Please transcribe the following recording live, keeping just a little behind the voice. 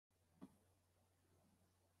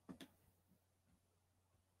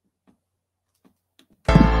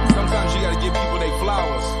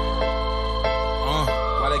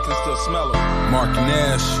can still smell him. Mark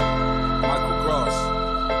Nash,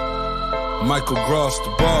 Michael Gross, the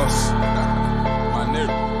boss. My nigga,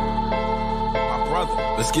 my brother.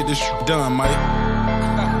 Let's get this shit done, Mike. We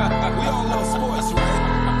all love sports, right?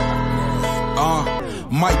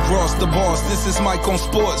 Mike Ross, the boss, this is Mike on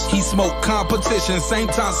sports. He smoke competition, same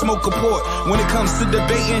time smoke a port. When it comes to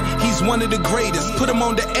debating, he's one of the greatest. Put him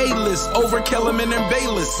on the A-list, over Kellerman and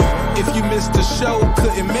Bayless. If you missed the show,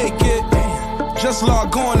 couldn't make it, just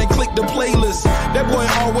log on and click the playlist. That boy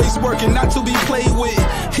always working, not to be played with.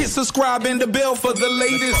 Hit subscribe and the bell for the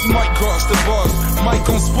latest. Mike Ross, the boss, Mike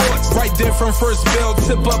on sports. Right there from first bell,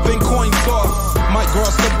 tip up and coin toss. Mike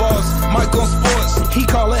Ross, the boss, Mike on sports. He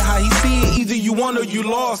call it how he see it, either you won or you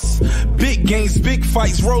lost. Big games, big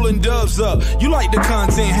fights, rolling dubs up. You like the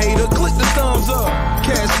content, hater, click the thumbs up.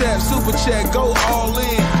 Cashapp, super chat, go all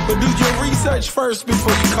in. But do your research first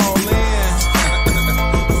before you call in.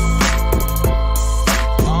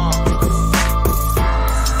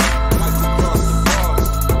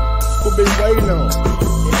 Been waiting on.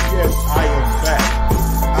 Yes, I am back.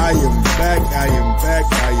 I am back. I am back.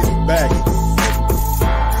 I am back.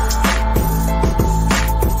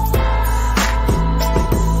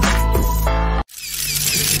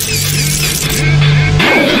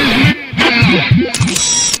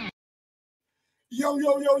 Yo,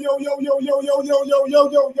 yo, yo, yo, yo, yo, yo, yo, yo, yo, yo,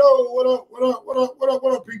 yo, yo. What up, what up, what up, what up,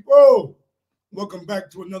 what up, people? Welcome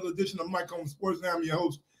back to another edition of Mike on Sports. I'm your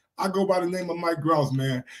host. I go by the name of Mike Grouse,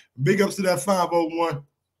 man. Big ups to that 501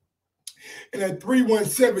 and that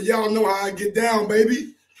 317. Y'all know how I get down,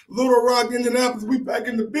 baby. Little Rock, Indianapolis, we back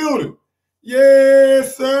in the building.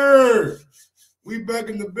 Yes, sir. We back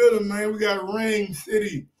in the building, man. We got Rain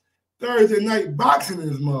City Thursday night boxing in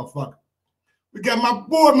this motherfucker. We got my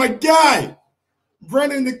boy, my guy,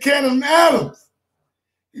 Brandon the Cannon Adams.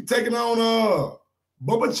 He taking on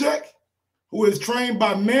Bohachuk, who is trained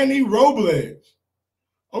by Manny Robles.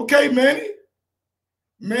 Okay, Manny.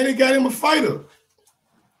 Manny got him a fighter.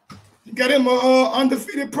 He got him a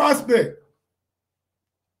undefeated prospect.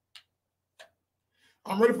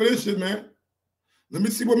 I'm ready for this shit, man. Let me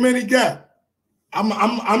see what Manny got. I'm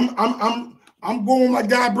going with my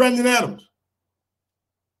guy Brandon Adams.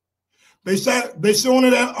 They showing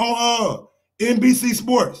it on NBC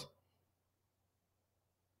Sports.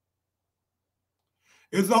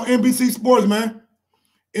 It's on NBC Sports, man.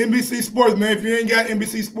 NBC Sports, man. If you ain't got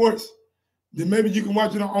NBC Sports, then maybe you can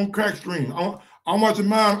watch it on Crack Stream. I'm watching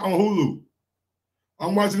mine on Hulu.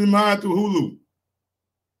 I'm watching mine through Hulu.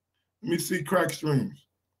 Let me see Crack Streams.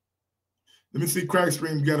 Let me see Crack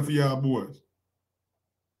Streams got it for y'all boys.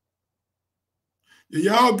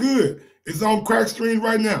 Yeah, y'all good. It's on Crack Streams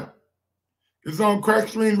right now. It's on Crack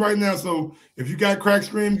Streams right now. So if you got Crack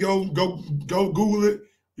Streams, go Google it.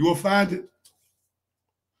 You will find it.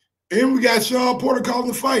 And we got Sean Porter calling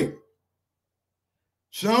the fight.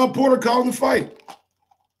 Sean Porter calling the fight.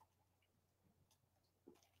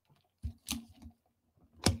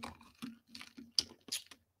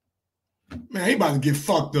 Man, he about to get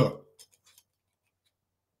fucked up.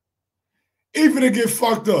 He finna get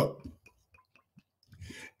fucked up.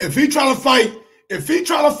 If he try to fight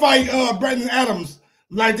Brandon Adams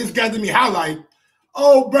like this guy did me highlight,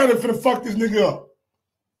 oh, Brandon finna fuck this nigga up.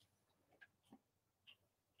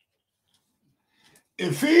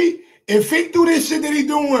 If he do this shit that he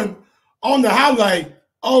doing on the highlight,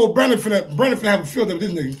 oh, Brandon finna have a field up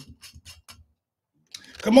with this nigga.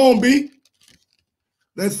 Come on, B.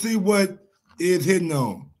 Let's see what is hitting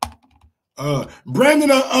on. Brandon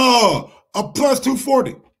a plus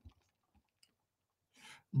 240.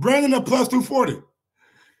 Brandon a plus 240.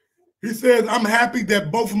 He says, I'm happy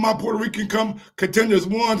that both of my Puerto Rican contenders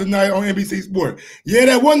won tonight on NBC Sports. Yeah,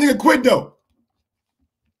 that one nigga quit though.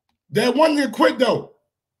 That one nigga quit though.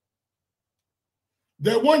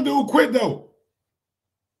 That one dude quit though.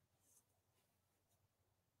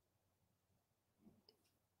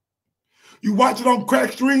 You watch it on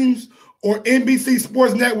Crack Streams or NBC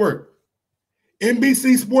Sports Network.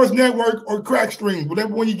 NBC Sports Network or Crack Streams,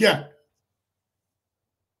 whatever one you got.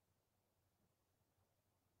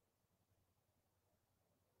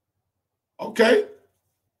 Okay.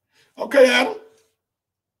 Okay, Adam.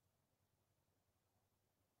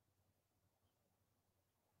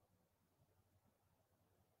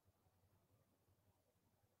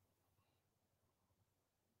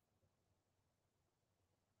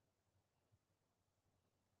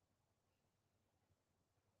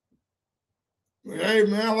 Hey,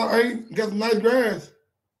 man, I got some nice grass.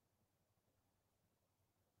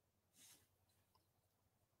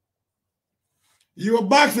 You a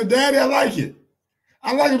boxer, Daddy. I like it.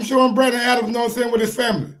 I like him showing Brandon Adams, you know what I'm saying, with his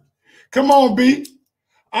family. Come on, B.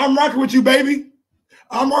 I'm rocking with you, baby.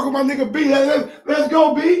 I'm rocking my nigga B. Let's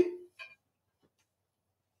go, B.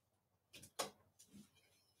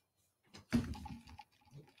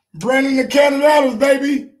 Brandon the Cannon Adams,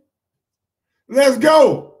 baby. Let's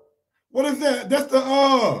go. What is that? That's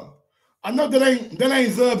the I know that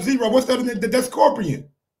ain't Sub-Zero. What's that? That's Scorpion.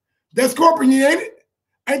 That's Scorpion, ain't it?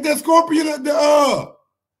 Ain't that Scorpion ain't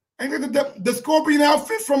that the Scorpion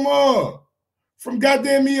outfit from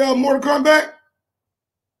goddamn me Mortal Kombat?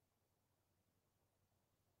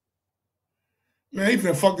 Man, he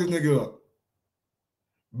finna fuck this nigga up.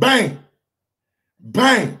 Bang.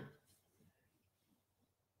 Bang.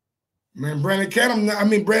 Man, Brandon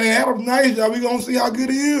Adams nice, y'all. We gonna see how good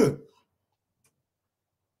he is.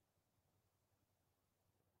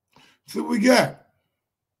 See what we got.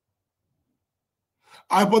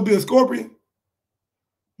 I supposed to be a Scorpion.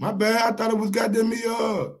 My bad. I thought it was goddamn me.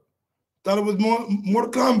 Thought it was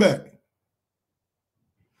Mortal Kombat.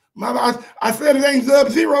 I said it ain't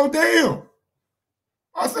Sub-Zero. Damn.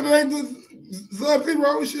 I said it ain't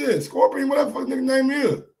Sub-Zero shit. Scorpion, whatever the fuck nigga name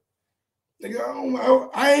is. Nigga,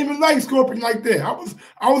 I ain't even like Scorpion like that. I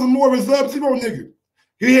was more of a Sub-Zero nigga.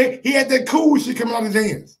 He had that cool shit coming out of his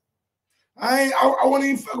hands. I wasn't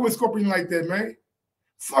even fucking with Scorpion like that, man.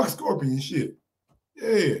 Fuck Scorpion shit.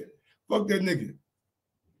 Yeah. Fuck that nigga.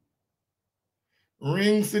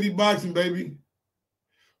 Ring City Boxing, baby.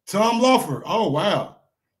 Tom Lawfer. Oh, wow.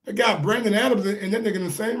 They got Brandon Adams and that nigga in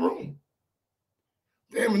the same room.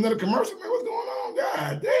 Damn, another commercial, man. What's going on?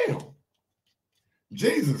 God damn.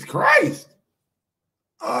 Jesus Christ.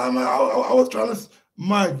 I was trying to...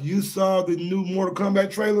 Mike, you saw the new Mortal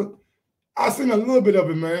Kombat trailer? I seen a little bit of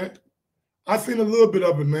it, man. I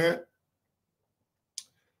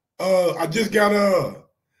just got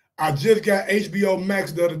HBO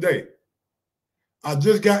Max the other day. You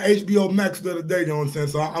know what I'm saying?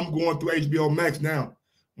 So I'm going through HBO Max now,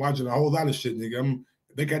 watching a whole lot of shit, nigga.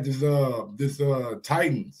 They got this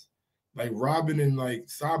Titans, like Robin and like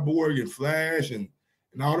Cyborg and Flash and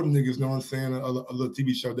all them niggas, know what I'm saying? A little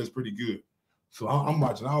TV show that's pretty good. So I'm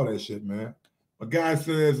watching all that shit, man. A guy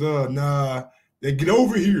says, nah, they get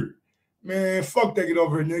over here. Man, fuck that get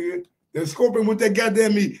over here, nigga. That Scorpion with that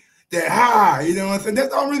goddamn me, that high, you know what I'm saying? That's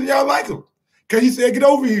the only reason y'all like him. Because he said, get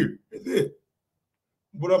over here. That's it.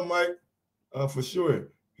 What up, Mike? For sure.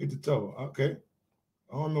 Hit the toe. Okay.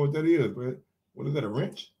 I don't know what that is, but what is that, a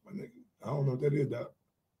wrench? My nigga. I don't know what that is, dog.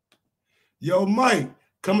 Yo, Mike,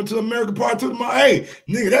 coming to America Part 2 tomorrow. Hey,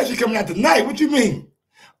 nigga, that shit coming out tonight. What you mean?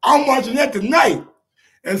 I'm watching that tonight.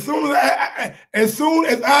 As soon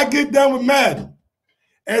as I get done with Madden,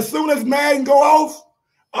 as soon as Madden go off,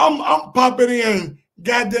 I'm popping in,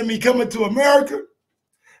 goddamn me, Coming to America.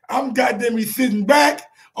 I'm goddamn me sitting back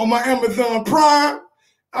on my Amazon Prime.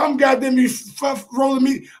 I'm goddamn me rolling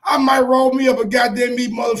me. I might roll me up a goddamn me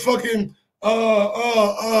motherfucking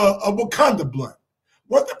a Wakanda blunt.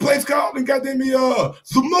 What the place called? And goddamn me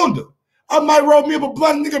Zamunda. I might roll me up a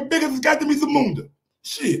blunt, nigga, big as goddamn me Zamunda.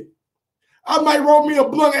 Shit. I might roll me a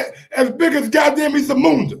blunt as big as goddamn me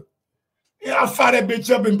Zamunda. Yeah, I'll fire that bitch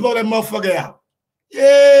up and blow that motherfucker out.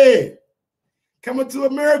 Yeah. Coming to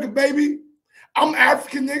America, baby. I'm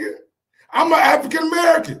African, nigga. I'm an African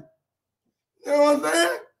American. You know what I'm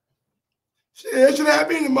saying? Shit, that should have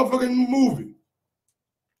been in the motherfucking movie.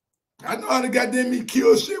 I know how to goddamn me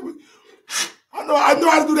kill shit. I know how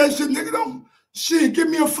to do that shit, nigga. Don't shit, give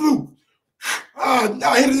me a flute.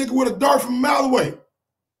 I hit a nigga with a dart from a mile away.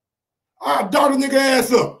 I dart a nigga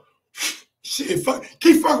ass up. Shit,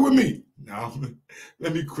 keep fucking with me. No,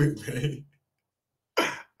 let me quit, man.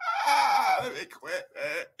 Let me quit,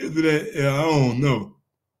 man. Is it that? Yeah, I don't know.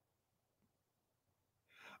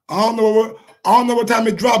 I don't know what time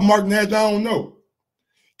it dropped, Mark Nash. I don't know.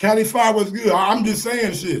 Cali Fire was good. I'm just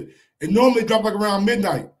saying shit. It normally dropped like around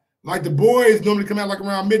midnight. Like the boys normally come out like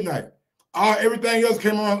around midnight. Everything else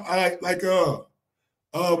came around like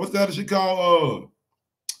what's the other shit called?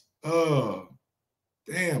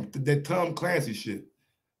 Damn, that Tom Clancy shit.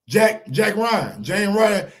 Jack Ryan. James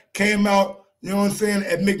Ryan came out, you know what I'm saying,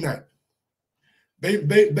 at midnight.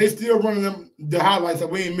 They still running the highlights, so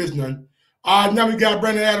we ain't missing nothing. Now we got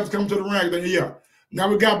Brandon Adams coming to the ring. Yeah. Now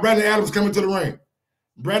we got Brandon Adams coming to the ring.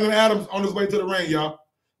 Brandon Adams on his way to the ring, y'all.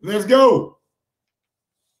 Let's go.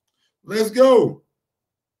 Let's go.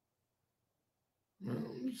 Man,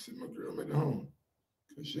 let me see my girl make it home.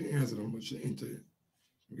 She ain't answering, but she ain't tell you.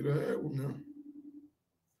 Get her head whoop now.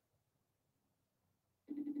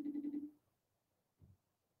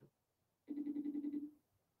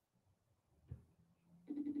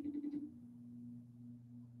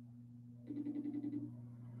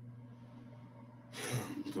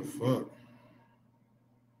 What the fuck?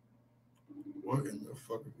 What in the fuck?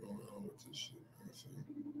 fuck is going on with this shit, man? See?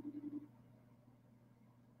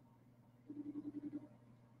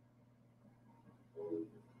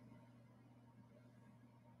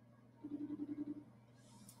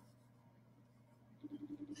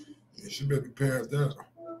 Yeah, she better be past that.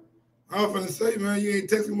 I was finna say, man, you ain't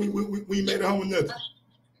texting when you made it home with nothing. I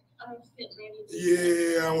was getting ready to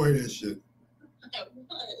Yeah, I don't hear that shit. I was.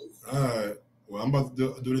 All right. Well, I'm about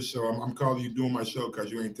to do this show. I'm calling you doing my show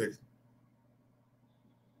because you ain't texting.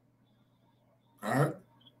 All right?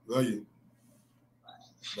 Love you.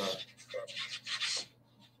 Bye.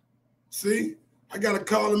 See? I got to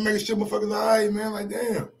call and make sure motherfuckers all right, man. Like,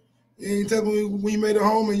 damn. You ain't telling me when you made it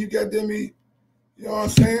home and you got them, you know what I'm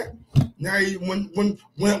saying? Now, when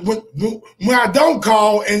I don't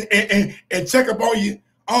call and check up on you,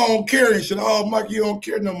 I don't care and shit. Oh, Mike, you don't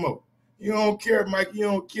care no more. You don't care, Mike. You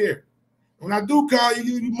don't care. When I do call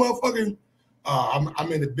you, you motherfucking,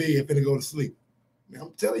 I'm in the bed finna go to sleep. Man,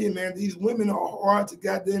 I'm telling you, man, these women are hard to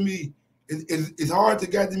goddamn me. It's hard to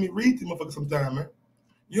goddamn me read these motherfuckers sometimes, man.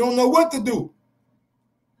 You don't know what to do.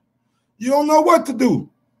 You don't know what to do.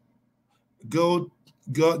 Got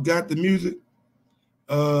the music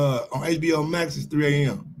on HBO Max. It's 3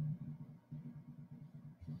 a.m.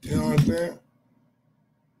 You know what I'm saying?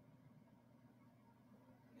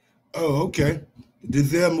 Oh, okay. The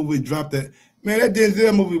Denzel movie dropped that. Man, that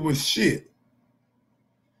Denzel movie was shit.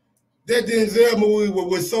 That Denzel movie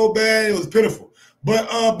was so bad, it was pitiful. But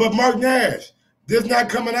Mark Nash, this not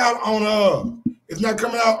coming out on it's not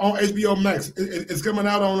coming out on HBO Max. It's coming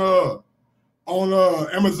out on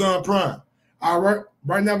Amazon Prime. All right.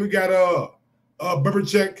 Right now we got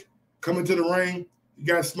Belichick coming to the ring. You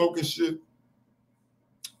got smoking shit.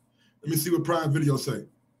 Let me see what Prime Video say.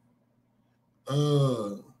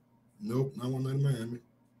 Nope, not one in Miami.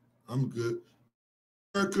 I'm good.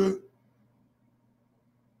 America.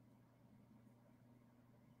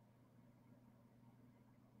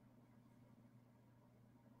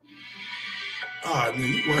 Ah, man,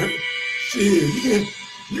 you can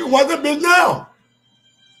watch that bitch now.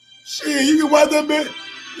 Shit, you can watch that bitch.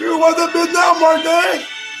 You can watch that bitch now, Mark Nash.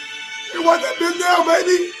 You can watch that bitch now,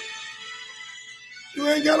 baby. You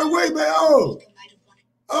ain't gotta wait, man.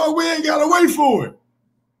 Oh, we ain't gotta wait for it.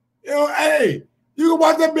 You know, hey, you can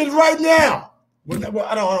watch that bitch right now. Well,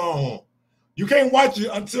 I don't. You can't watch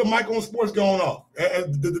it until Mike on Sports going off.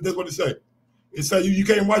 That's what it say. It say you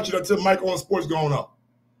can't watch it until Mike on Sports going off.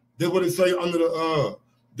 That's what it say under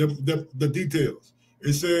the details.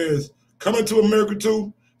 It says Coming to America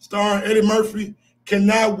 2, starring Eddie Murphy,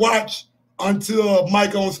 cannot watch until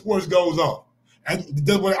Mike on Sports goes off. And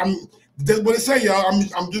that's what it say, y'all.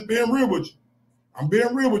 I'm just being real with you. I'm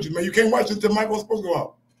being real with you, man. You can't watch it until Mike on Sports go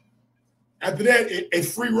off. After that,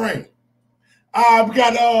 it's free reign. We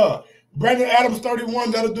got Brandon Adams 31,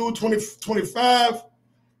 that'll do 25.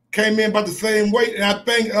 Came in about the same weight, and I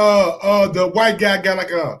think the white guy got like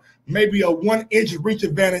maybe a 1-inch reach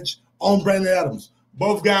advantage on Brandon Adams.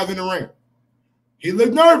 Both guys in the ring. He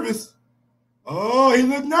looked nervous. Oh, he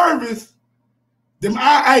looked nervous. Your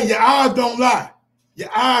eyes don't lie. Your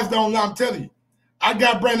eyes don't lie. I'm telling you. I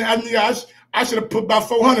got Brandon Adams. I should have put about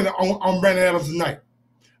 400 on Brandon Adams tonight.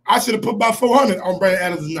 I should have put about 400 on Brandon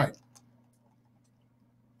Adams tonight.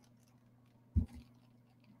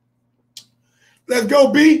 Let's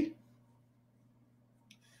go, B.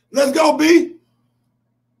 Let's go, B.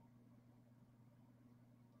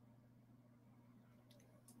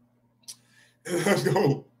 Let's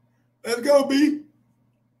go. Let's go, B.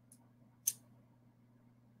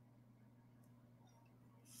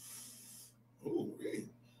 Oh, hey.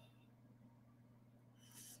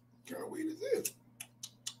 What kind of weed is this?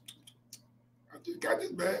 I just got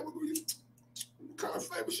this bag. What kind of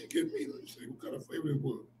flavor she give me? Let me see what kind of flavor this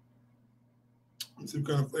was. Let's see what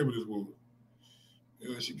kind of flavor this was.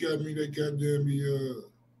 Yeah, she got me that goddamn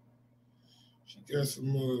she got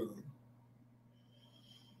some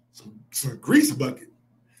grease bucket.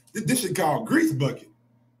 This shit called grease bucket.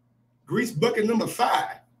 Grease bucket number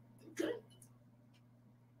 5. Okay.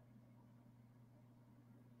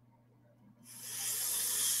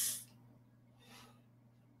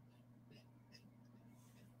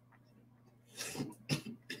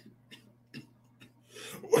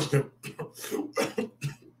 What the?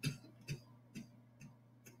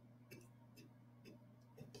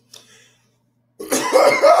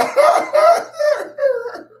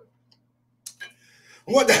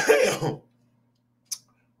 What the hell?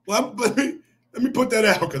 Well, let me put that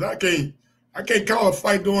out because I can't call a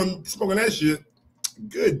fight doing smoking that shit.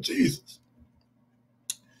 Good Jesus.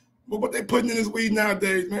 But what they putting in this weed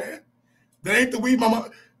nowadays, man? They ain't the weed my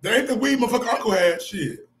fucking uncle had.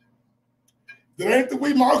 Shit. That ain't the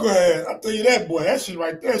weed my uncle had. I tell you that, boy. That shit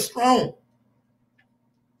right there is strong.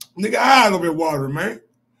 Nigga, eyes over here watering, man.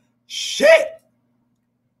 Shit.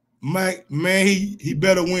 Mike, man, he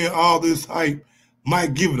better win all this hype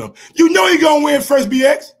Mike giving him. You know he gonna win first,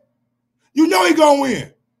 BX. You know he gonna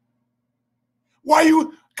win. Why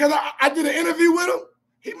you? Because I did an interview with him.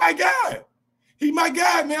 He my guy. He my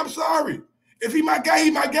guy, man. I'm sorry. If he my guy,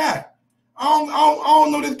 he my guy. I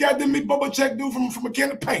don't know this goddamn me Bubba Check dude from a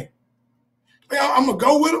can of paint. Man, I'm gonna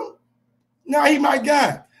go with him. Now he my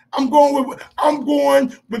guy. I'm going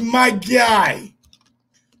with my guy.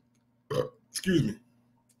 Excuse me.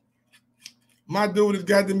 My dude is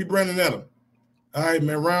goddamn me Brandon Adams. All right,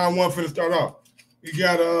 man. Round one finna start off. We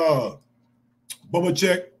got Bubba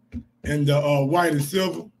Check and white and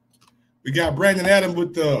silver. We got Brandon Adams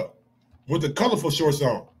with the colorful shorts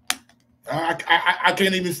on. I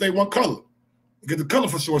can't even say one color. Get the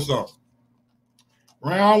colorful shorts on.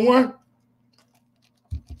 Round one.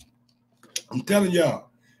 I'm telling y'all,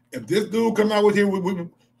 if this dude come out with here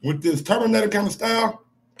with this Terminator kind of style,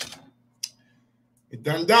 it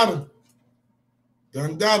done data.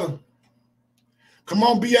 Done data. Come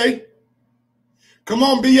on, BA. Come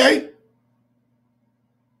on, BA.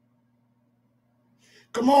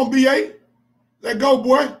 Come on, BA. Let's go,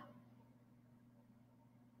 boy.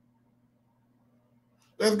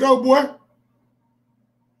 Let's go, boy.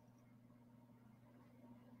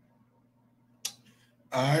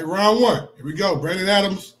 All right, round one. Here we go. Brandon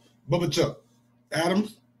Adams, Bubba Chuck.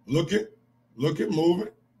 Adams, looking, moving.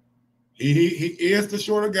 He is the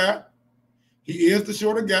shorter guy. He is the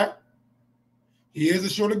shorter guy. He is the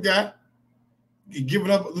shorter guy. He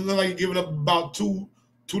giving up, look like he's giving up about 2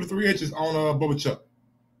 to 3 inches on Bubba Chuck.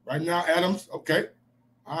 Right now, Adams, okay.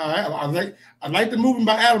 All right, I like the movement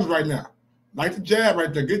by Adams right now. Like the jab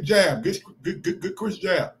right there. Good jab. Good crisp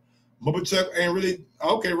jab. Bubba Chuck ain't really,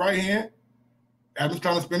 okay, right hand. Adams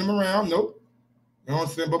trying to spin him around. Nope. You know what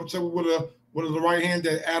I'm saying? Bubba Chuck with the right hand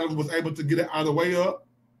that Adams was able to get it out of the way up.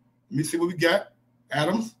 Let me see what we got.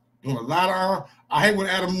 Adams doing a lot of, I hate when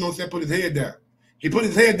Adams, you know what I'm saying, put his head down. He put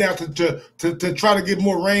his head down to try to get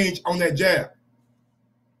more range on that jab.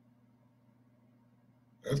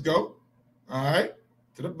 Let's go. All right.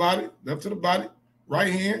 To the body. Left to the body.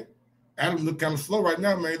 Right hand. Adams look kind of slow right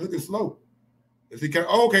now, man. He's looking slow. Is he kind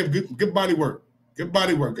of, okay, good body work. Good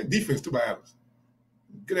body work. Good defense too by Adams.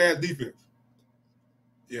 Good ass defense.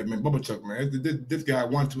 Yeah, man. Bubba Chuck, man. This guy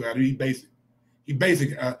 1-2 out of he basic. He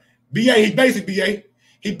basic. BA, he basic, BA.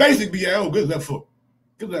 He basic, BA. Oh, good left foot.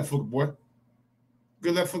 Good left foot, boy.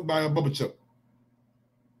 Good left foot by Bubba Chuck.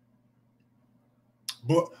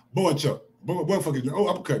 Boy Chuck. Boy fucking. Oh,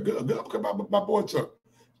 uppercut. Good uppercut by Boy Chuck.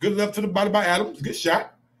 Good left to the body by Adams. Good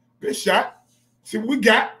shot. Good shot. See what we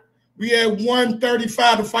got. We had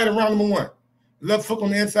 135 to fight in round number one. Left foot on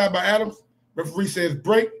the inside by Adams. Referee says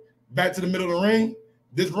break. Back to the middle of the ring.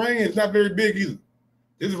 This ring is not very big either.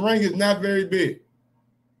 This ring is not very big.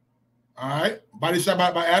 All right. Body shot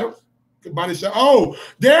by Adams. Good body shot. Oh,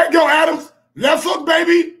 there you go, Adams. Left hook,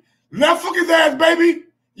 baby. Left hook his ass, baby.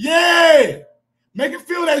 Yeah. Make it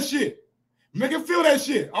feel that shit. Make it feel that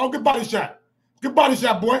shit. Oh, good body shot. Good body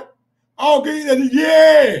shot, boy. Oh, good.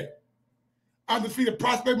 Yeah. Undefeated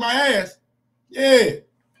prospect my ass. Yeah.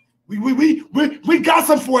 We got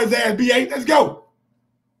some for his ass, BA. Let's go.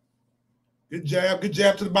 Good jab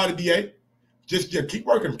to the body, BA. Just keep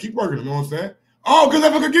working him. Keep working him. You know what I'm saying? Oh, good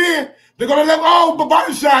left hook again. They're gonna left. Oh, but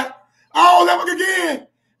body shot. Oh, left hook again.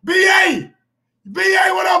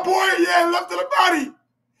 BA, what up, boy? Yeah, left to the body.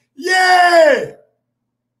 Yeah.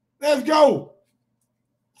 Let's go.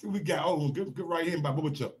 See what we got. Oh, good right hand by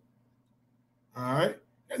Bubba Chuck. All right.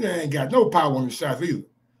 And they ain't got no power on his shots either.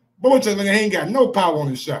 Bubba Chuck ain't got no power on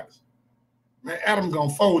his shots. Man, Adam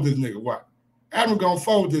gonna fold this nigga. What? Adam gonna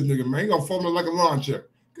fold this nigga, man. He gonna fold him like a lawn chair.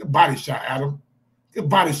 Good body shot, Adam. Good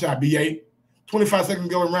body shot, BA. 25 seconds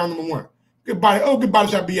ago in round number one. Good body. Oh, good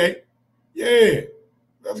body shot, BA. Yeah.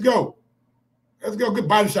 Let's go. Let's go. Good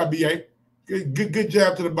body shot, BA. Good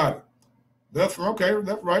jab to the body. Left from, okay.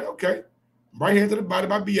 Left, right, okay. Right hand to the body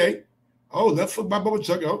by BA. Oh, left foot by Bubba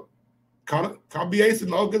Chuck. Oh, caught BA.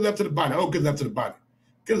 Oh, good left to the body. Oh, good left to the body.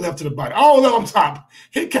 Good left to the body. Oh, left on top.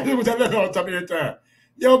 He kept it with that left on top every time.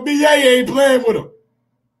 Yo, BA ain't playing with him.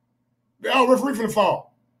 Oh, referee for the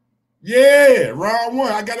fall. Yeah, round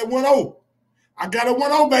one. I got a 1-0. I got a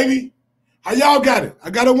 1-0, baby. How y'all got it? I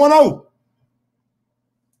got a 1-0.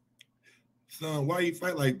 Son, why you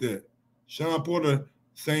fight like that? Sean Porter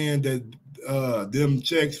saying that them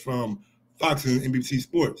checks from Fox and NBC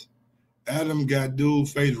Sports. Adam got dude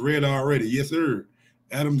face red already. Yes, sir.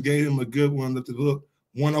 Adams gave him a good one. Look to look.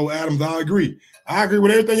 1-0 Adams. I agree. I agree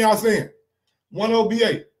with everything y'all saying. 1-0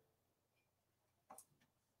 BA.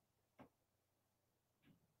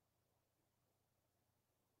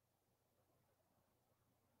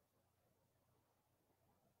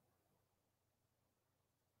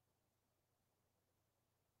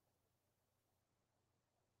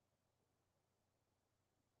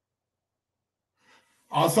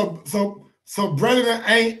 So Brandon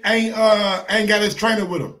ain't got his trainer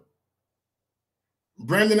with him.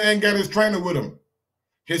 Brandon ain't got his trainer with him.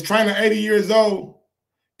 His trainer 80 years old,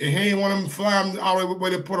 and he ain't want him to fly him all the way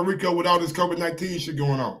to Puerto Rico with all this COVID-19 shit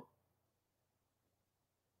going on.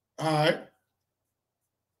 All right.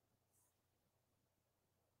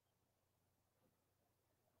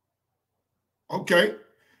 Okay.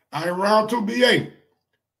 I ain't round 2 BA.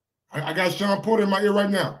 I got Sean Porter in my ear right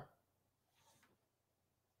now.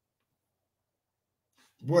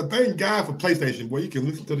 Boy, thank God for PlayStation, boy. You can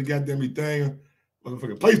listen to the goddamn thing.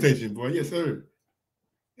 Motherfucking PlayStation, boy. Yes, sir.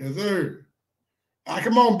 Yes, sir. All right,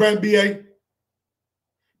 come on, Brandon BA.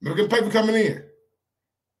 Make him pay for coming in.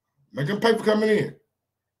 Make him pay for coming in.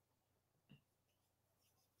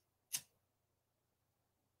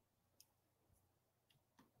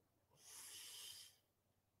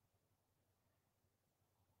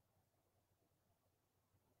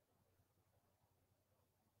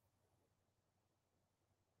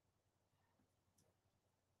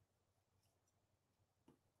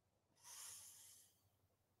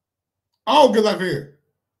 Oh, good luck here.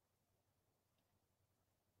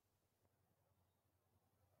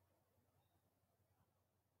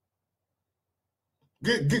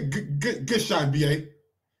 Good shot, BA.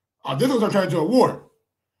 Oh, this was turn into a war.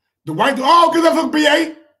 The white, oh, good luck for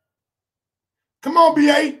BA. Come on,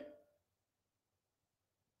 BA.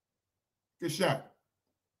 Good shot.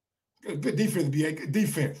 Good defense, BA. Good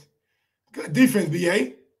defense. Good defense,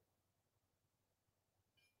 BA.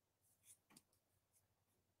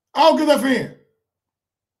 Oh, good left hand.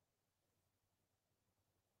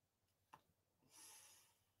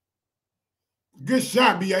 Good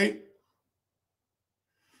shot, BA.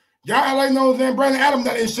 Y'all like knows that Brandon Adams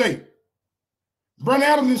not in shape. Brandon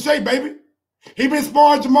Adams in shape, baby. He been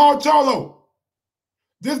sparring Jamal Charlo.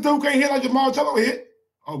 This dude can't hit like Jamal Charlo hit.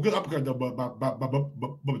 Oh, good uppercut though, by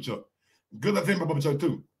Bubba Chuck. Good left hand by Bubba Chuck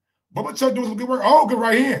too. Bubba Chuck doing some good work. Oh, good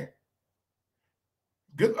right hand.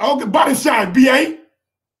 Good. Oh, good body shot, BA.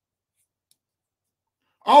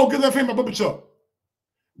 Oh, good left hand by Bubba Chuck.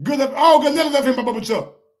 Good left. Oh, good another left hand by Bubba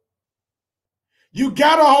Chuck. You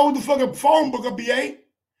gotta hold the fucking phone book up, BA.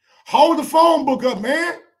 Hold the phone book up,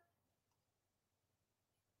 man.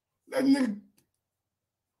 That nigga.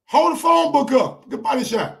 Hold the phone book up. Good body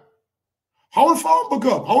shot. Hold the phone book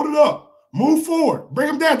up. Hold it up. Move forward. Bring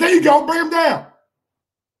him down. There you go. Bring him down.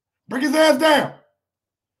 Bring his ass down.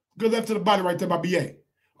 Good left to the body right there by BA.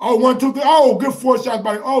 Oh, 1, 2, 3. Oh, good 4 shots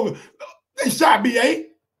by. Oh, they shot BA.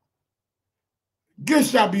 Good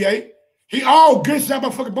shot, BA. Good shot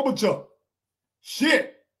by fucking Bubba Chuck.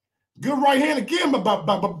 Shit. Good right hand again by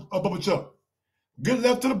Bubba Chuck. Good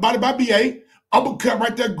left to the body by BA. Uppercut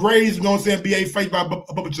right there, graze, you know what I'm saying? BA face by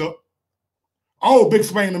Bubba Chuck. Oh, big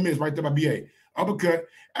swing and a miss right there by BA. Uppercut.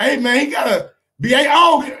 Hey, man, he got a BA.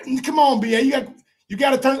 Oh, come on, BA. You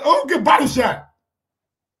got to turn. Oh, good body shot.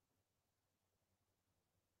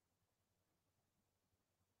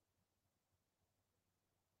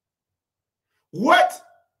 What?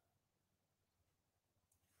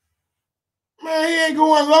 Man, he ain't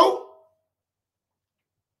going low.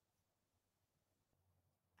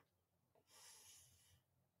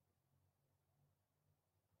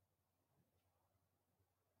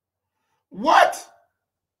 What?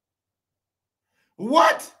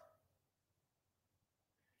 What?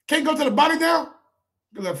 Can't go to the body now?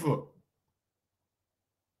 Good left foot.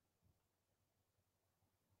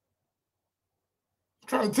 I'm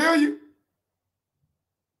trying to tell you.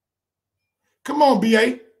 Come on,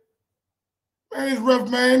 BA. Man, it's rough,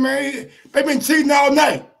 man. They've been cheating all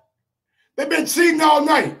night. They've been cheating all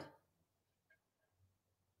night.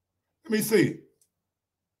 Let me see.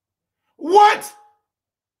 What?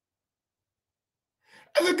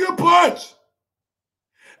 That's a good punch.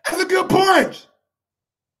 That's a good punch.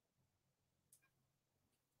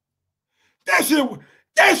 That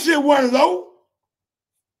shit wasn't low.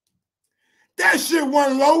 That shit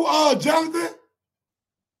wasn't low, Jonathan.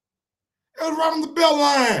 It was right on the bell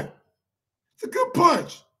line. It's a good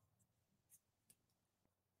punch.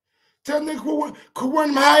 Tell them to quit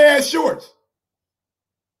wearing them high-ass shorts.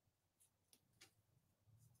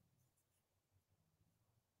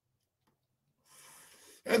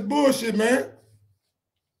 That's bullshit, man.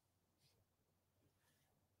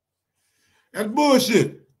 That's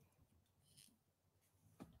bullshit.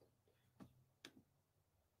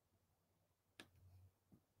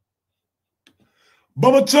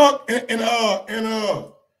 Bubba Chuck and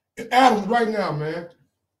Adams right now, man.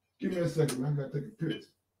 Give me a second, man. I gotta take a piss.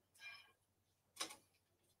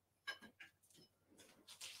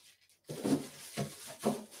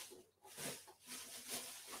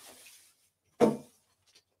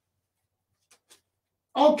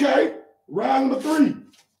 Okay, round number 3.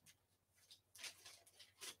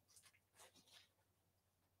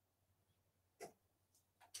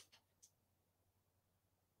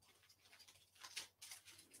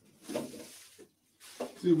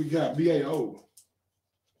 See what we got. BAO.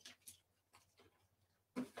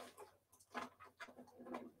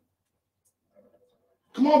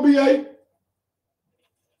 Come on, BA.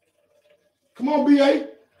 Come on, BA.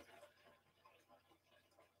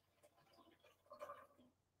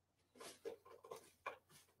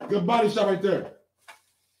 Good body shot right there.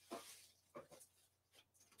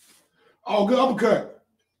 Oh, good uppercut.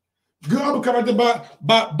 Good uppercut right there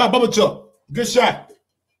by Bubba Chuck. Good shot.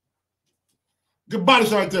 Good body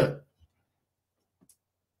shot right there.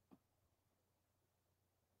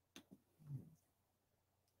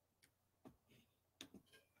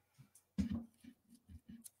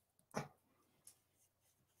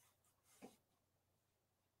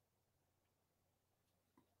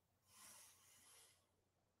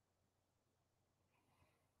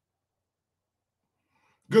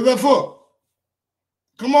 Good left foot.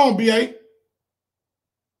 Come on, BA.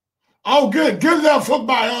 Oh, good. Good left foot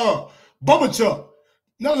by Bubba Chuck.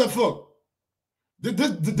 Another left foot.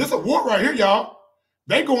 This a war right here, y'all.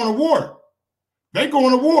 They going to war. They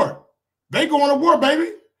going to war. They going to war,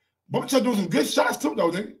 baby. Bubba Chuck doing some good shots too,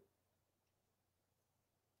 though, nigga.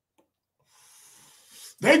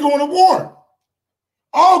 They going to war.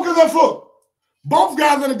 Oh, good left foot. Both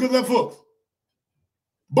guys in a good left foot.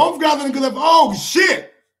 Both guys in a good left foot. Oh, shit.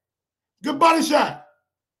 Good body shot.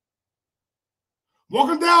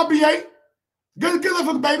 Walk him down, BA. Good left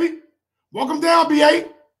hook, baby. Walk him down, BA.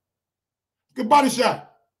 Good body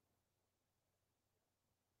shot.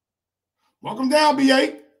 Walk him down,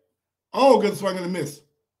 BA. Oh, good swing and a miss.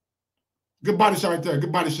 Good body shot right there.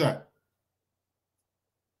 Good body shot.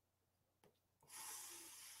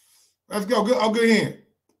 Let's go. Good. Oh, good hand.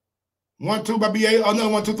 1, 2 by BA. Oh, another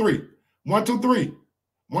 1, 2, 3. 1, 2, 3.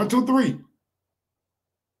 1, 2, 3.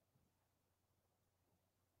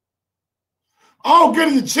 Oh, good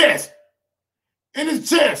in the chest. In his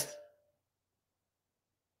chest.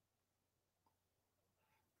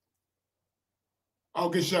 Oh,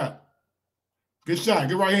 good shot. Good shot.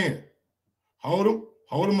 Good right hand. Hold him.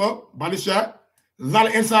 Hold him up. Body shot. A lot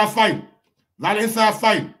of inside fighting. A lot of inside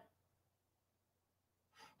fighting.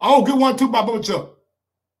 Oh, good 1, 2 by Bubba Chuck.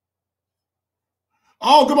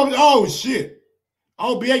 Oh, good Bubba. Oh, shit.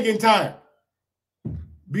 Oh, BA getting tired.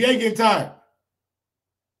 BA getting tired.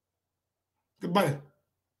 Goodbye.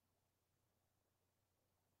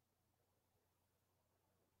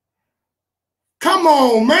 Come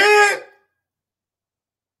on, man.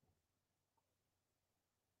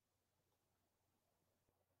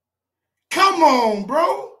 Come on,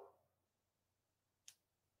 bro.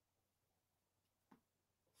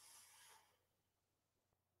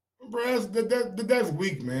 Bro, that's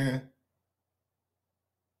weak, man.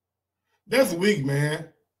 That's weak, man.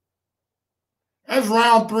 That's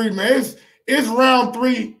round 3, man. It's round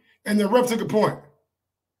 3, and the ref took a point.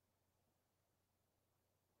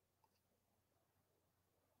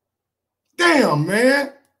 Damn,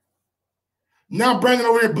 man. Now Brandon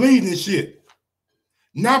over here bleeding and shit.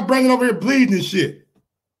 Now Brandon over here bleeding and shit.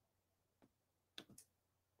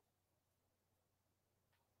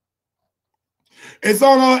 It's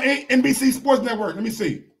on NBC Sports Network. Let me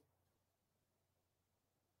see.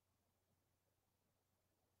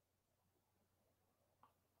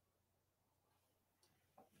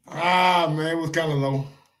 Ah, man, it was kind of low.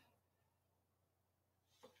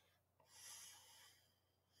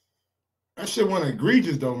 That shit wasn't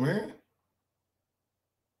egregious, though, man.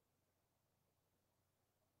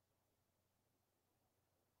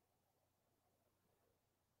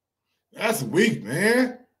 That's weak,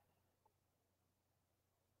 man.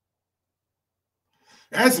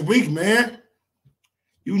 That's weak, man.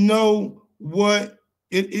 You know what?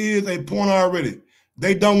 It is a point already.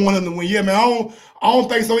 They don't want him to win. Yeah, man. I don't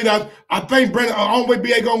think so either. I think Brandon, I don't think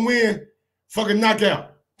BA gonna win. Fucking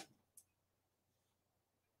knockout.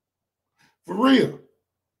 For real.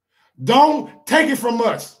 Don't take it from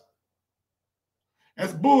us.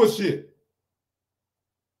 That's bullshit.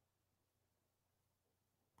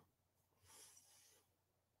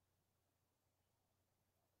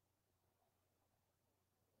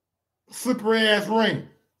 Slippery ass ring.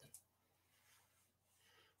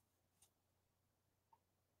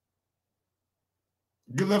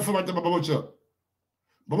 Good left foot right there by Bubba Chuck.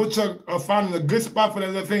 Bubba Chuck finding a good spot for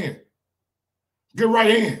that left hand. Good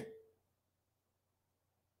right hand.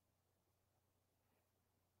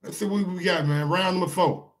 Let's see what we got, man. Round number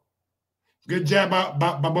 4. Good jab by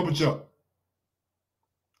Bubba Chuck.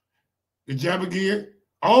 Good jab again.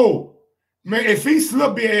 Oh, Man, if he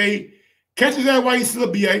slip BA, catch his ass while he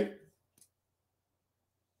slip BA.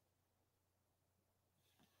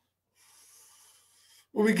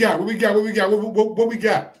 What we got? What we got? What we got? What we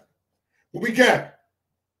got? What we got?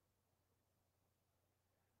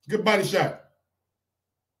 Good body shot.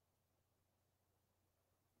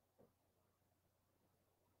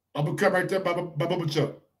 Uppercut right there by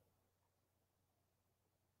Bohachuk.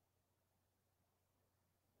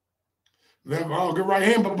 Oh, good right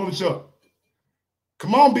hand by Bohachuk.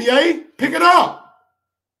 Come on, BA. Pick it up.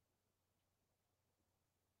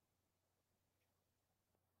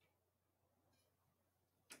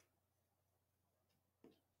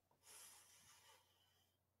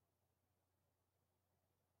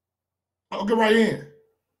 Oh, good right hand.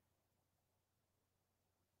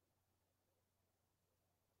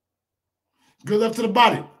 Good left to the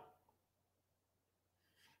body.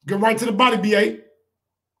 Good right to the body, BA.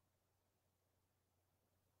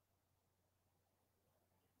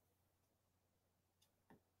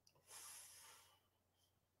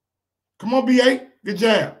 Come on, BA. Good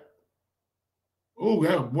jab. Oh,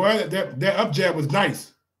 that up jab was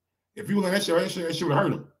nice. If you let that shit would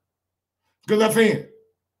hurt him. Good left hand.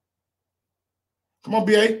 Come on,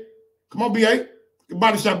 BA. Come on, BA. Good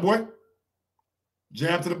body shot, boy.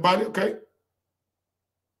 Jab to the body. Okay.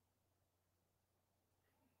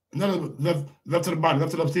 Another left to the body,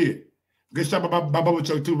 left to the head. Good shot by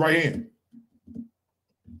Bohachuk too, right hand.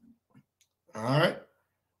 All right.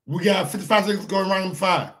 We got 55 seconds going round number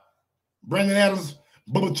 5. Brandon Adams,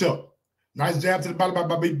 Bohachuk. Nice jab to the body by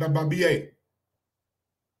BA.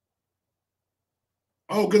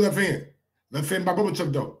 Oh, good left hand. Left hand by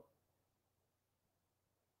Bohachuk, though.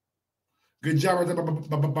 Good job right there by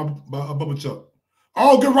Bohachuk.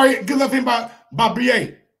 Oh, good right, good left hand by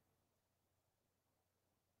BA.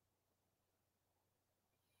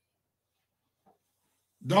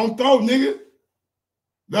 Don't throw, nigga.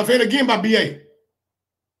 Left hand again by BA.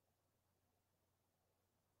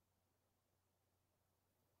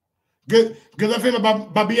 Good left hand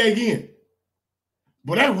by BA again.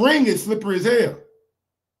 But that ring is slippery as hell.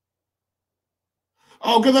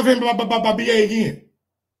 Oh, good left hand by BA again.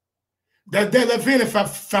 That left hand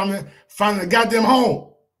found the goddamn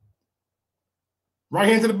home. Right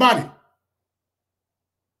hand to the body.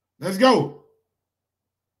 Let's go.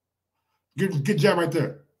 Good job right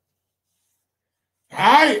there. All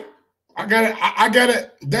right. I got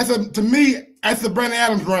it. To me, that's the Brandon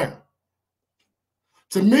Adams round.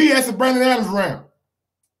 To me, that's the Brandon Adams round.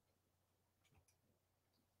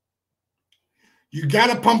 You got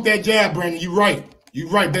to pump that jab, Brandon. You're right. You're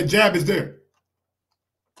right. That jab is there.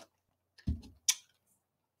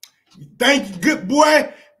 Thank you, good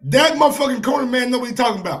boy. That motherfucking corner man know what he's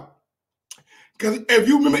talking about. Because if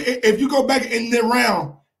you remember, if you go back in that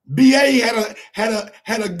round, BA had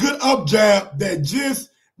a good up jab that just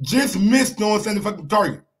missed on the fucking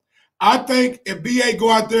target. I think if BA go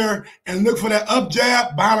out there and look for that up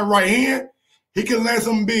jab behind the right hand, he can land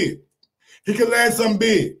something big. He can land something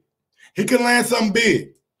big. He can land something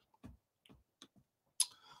big.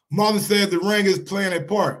 Marvin said the ring is playing a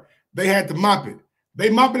part. They had to mop it. They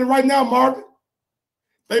mopping it right now, Marvin.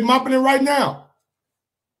 They mopping it right now.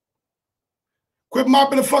 Quit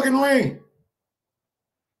mopping the fucking ring.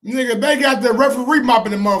 Nigga, they got the referee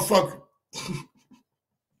mopping the motherfucker.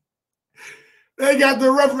 They got the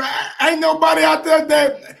referee. Ain't nobody out there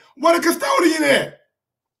that. What a custodian at?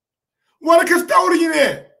 What a custodian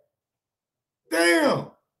at?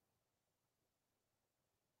 Damn.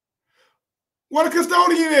 What a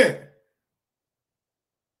custodian at?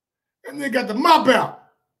 And they got the mop out.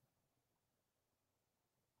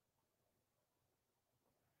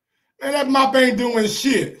 Man, that mop ain't doing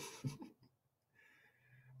shit.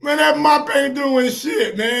 Man, that mop ain't doing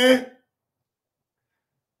shit, man.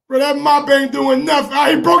 Bro, that mop ain't doing nothing.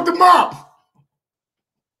 Oh, he broke the mop.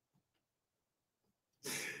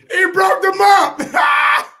 He broke the mop.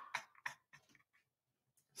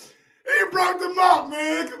 He broke the mop,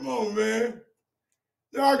 man. Come on, man.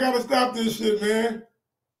 Y'all gotta stop this shit, man.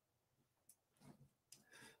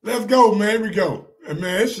 Let's go, man. Here we go. And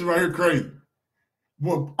man, this shit right here crazy.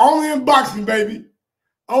 Well, only in boxing, baby.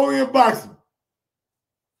 Only in boxing.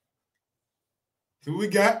 See what we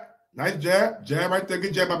got? Nice jab. Jab right there.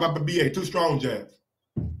 Good jab by BA. 2 strong jabs.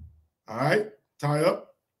 All right. Tie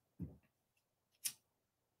up.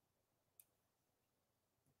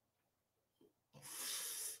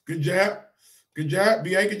 Good jab. Good jab.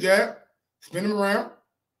 BA, good jab. Spin him around.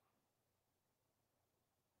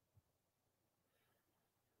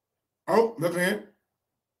 Oh, left hand.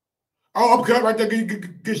 Oh, uppercut right there.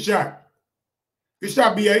 Good shot. Good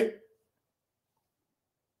shot, BA.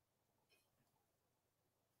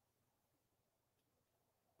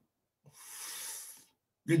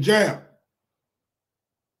 Good jab.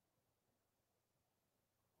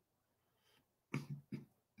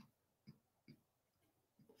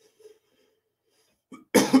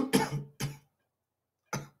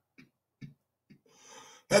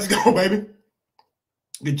 Let's go, baby.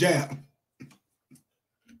 Good jab.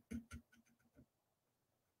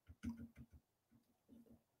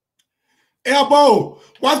 Elbow.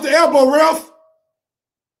 Watch the elbow, Ralph.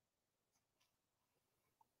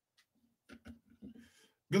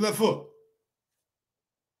 Good left foot.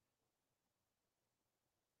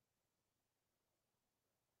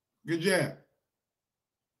 Good jab.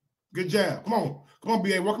 Good jab. Come on. Come on,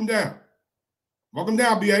 BA. Walk him down. Walk him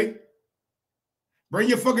down, BA. Bring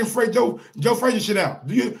your fucking Joe Frazier shit out.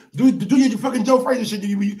 Do your fucking Joe Frazier shit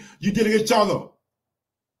you did against Charlo.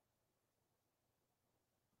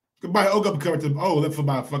 Goodbye. Oh, up cover to left for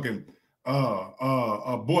my fucking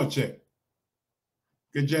board check.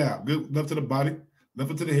 Good job. Good left to the body, left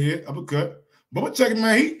foot to the head, uppercut. Board checking,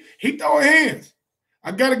 man. He throwing hands.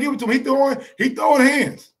 I gotta give it to him. He throwing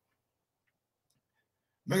hands.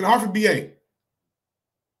 Making it hard for BA.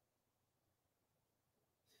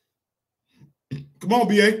 Come on,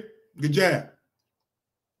 BA. Good jab.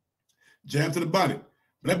 Jab to the body.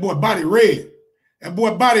 That boy body red. That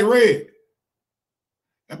boy body red.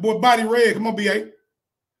 That boy body red. Come on, BA.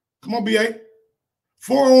 Come on, BA.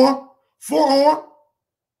 Forearm. Forearm.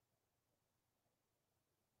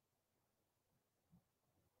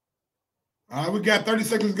 All right, we got 30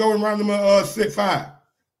 seconds going around number 6-5.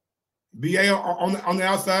 BA on the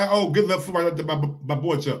outside. Oh, good left foot right there by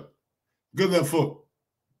Bohachuk. Good left foot.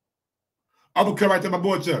 Uppercut right there by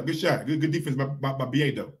Bohachuk. Good shot. Good defense by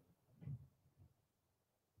BA, though.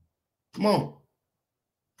 Come on.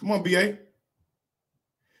 Come on, BA.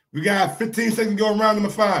 We got 15 seconds going around number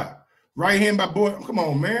 5. Right hand by Boy. Come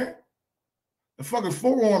on, man. The fucking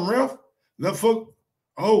forearm, Ralph. Left foot.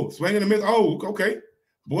 Oh, swing in the middle. Oh, okay.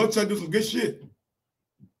 Bohachuk do some good shit.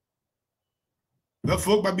 Left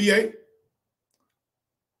foot by BA.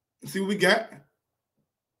 Let's see what we got.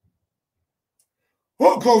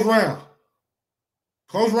 Oh, close round.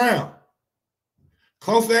 Close round.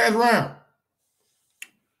 Close ass round.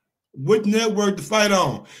 Which network to fight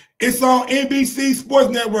on? It's on NBC Sports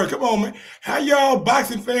Network. Come on, man. How y'all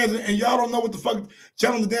boxing fans and y'all don't know what the fuck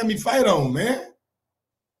channel the damn me fight on, man?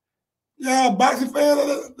 Y'all boxing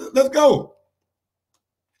fans, let's go.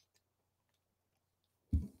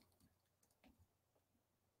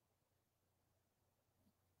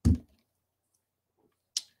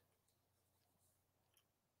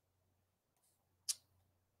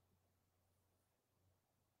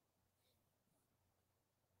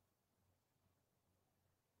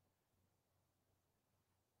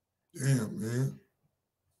 Damn, man.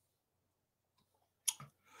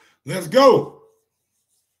 Let's go.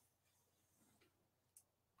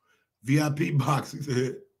 VIP boxing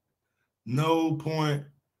said, no point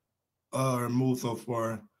removed so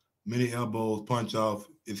far. Many elbows, punch off.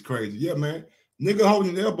 It's crazy. Yeah, man. Nigga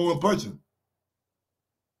holding the elbow and punching.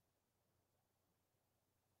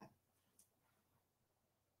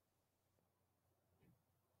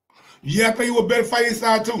 Yeah, I think you a better fight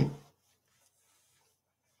inside too.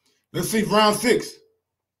 Let's see, round 6.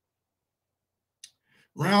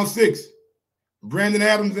 Round 6. Brandon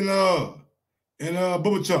Adams and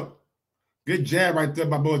Bohachuk. Good jab right there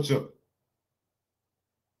by Bohachuk.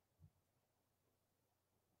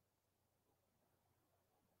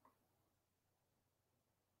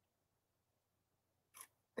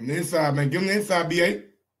 On the inside, man. Give him the inside, BA.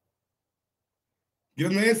 Give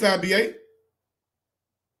him the inside, BA.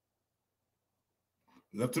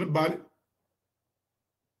 Left to the body.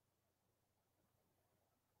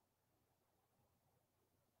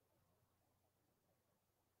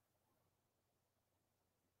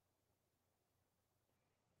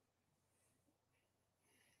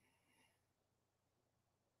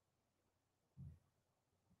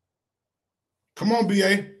 Come on,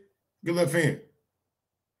 BA. Good left hand.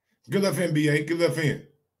 Good left hand, BA. Good left hand.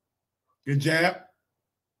 Good jab.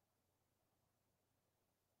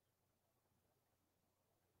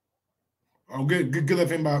 Oh, good left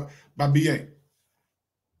hand by BA.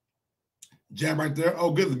 Jab right there. Oh,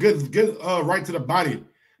 good right to the body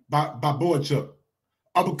by Bohachuk.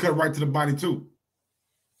 Uppercut right to the body too.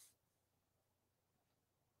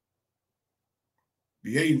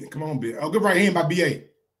 BA, come on, BA. Oh, good right hand by BA.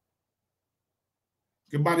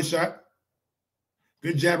 Good body shot.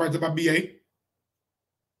 Good jab right there by BA.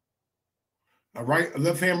 All right,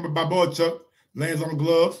 left hand by Bohachuk. Lands on the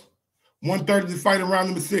gloves. 1:30 to fight in round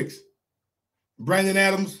number 6. Brandon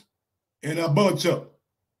Adams and Bohachuk.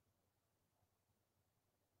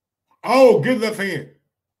 Oh, good left hand.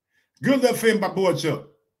 Good left hand by Bohachuk.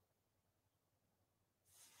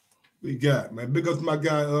 We got, man. Big up to my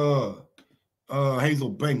guy, Hazel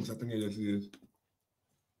Banks, I think that is.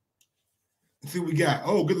 See what we got.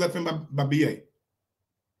 Oh, good left hand by BA.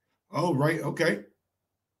 Oh, right. Okay.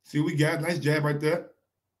 See what we got. Nice jab right there.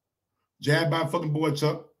 Jab by fucking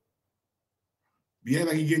Bohachuk. BA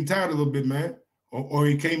like he getting tired a little bit, man. Or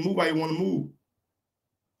he can't move how he want to move.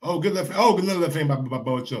 Oh, good left hand. Oh, good left hand by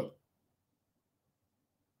Bohachuk.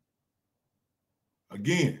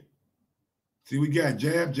 Again. See, we got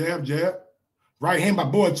jab, jab, jab. Right hand by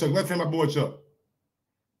Bohachuk. Left hand by Bohachuk.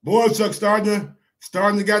 Bohachuk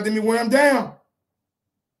starting to goddamn me wear him down.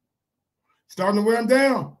 Starting to wear him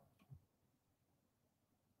down.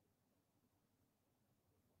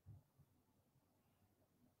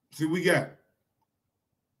 See what we got.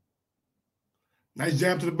 Nice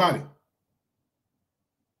jab to the body.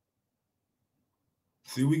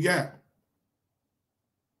 See what we got.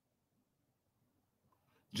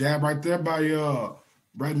 Jab right there by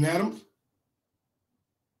Braden Adams.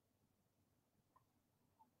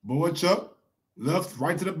 Bohachuk. Left,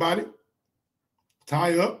 right to the body.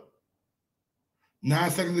 Tie up. 9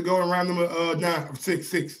 seconds to go in round number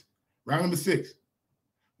 6. Round number 6.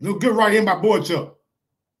 No good right hand by Bohachuk.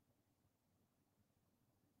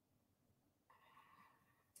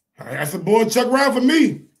 That's a Bohachuk round for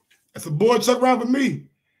me. That's a Bohachuk round for me.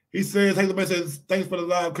 He says, Hazel says, thanks for the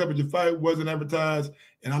live coverage. The fight wasn't advertised,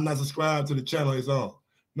 and I'm not subscribed to the channel it's on.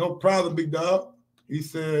 No problem, big dog. He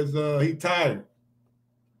says he tired.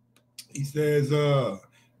 He says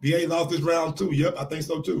BA lost this round too. Yep, I think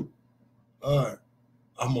so too. All right.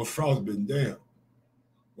 I'm on frostbitten. Damn.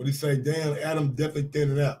 What he say? Damn, Adam definitely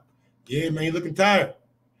thinning out. Yeah, man, he looking tired.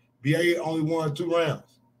 BA only won 2 rounds.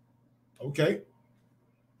 Okay.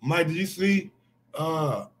 Mike, did you see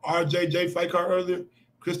RJJ fight card earlier?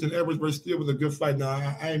 Kristen Edwards versus Steele was a good fight. Now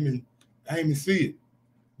I ain't even see it.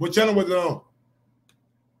 What channel was it on?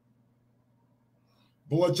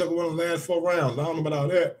 Bohachuk won the last 4 rounds. I don't know about all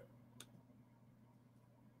that.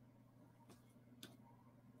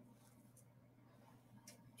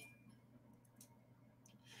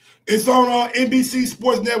 It's on NBC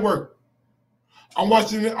Sports Network. I'm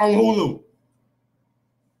watching it on Hulu.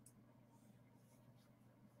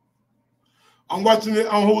 I'm watching it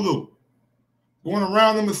on Hulu. Going to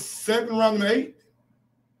round number 7, round number 8.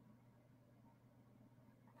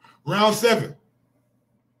 Round 7.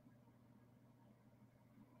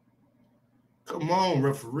 Come on,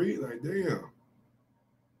 referee. Like, damn.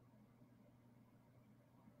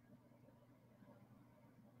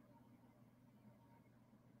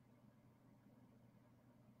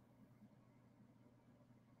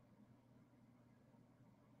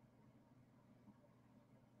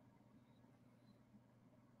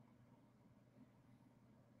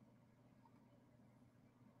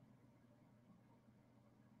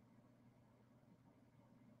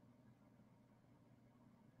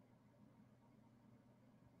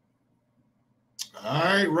 All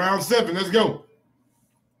right, round 7. Let's go.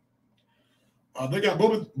 They got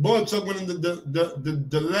Bohachuk winning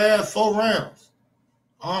the last 4 rounds.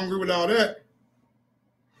 I don't agree with all that.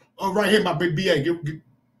 Oh, right here, my big BA.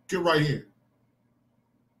 Get right here.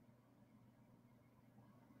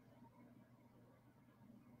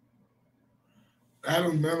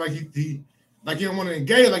 Adam, man, like he don't want to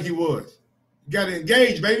engage like he was. You got to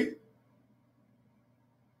engage, baby.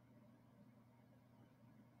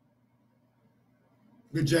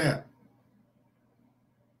 Good jab.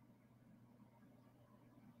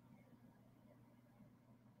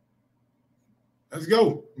 Let's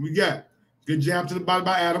go. We got good jab to the body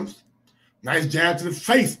by Adams. Nice jab to the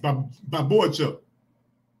face by Bohachuk.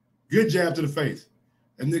 Good jab to the face.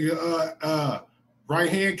 That nigga right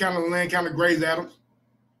hand kind of grazed Adams.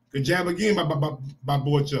 Good jab again by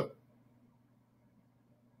Bohachuk.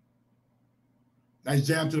 Nice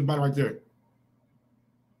jab to the body right there.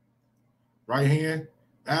 Right hand.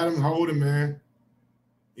 Adams holding, man.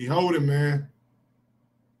 He holding, man.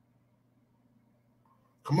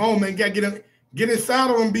 Come on, man. You got to get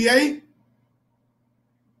inside on him, BA.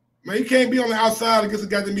 Man, you can't be on the outside against a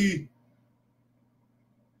guy to be.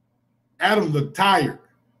 Adams look tired.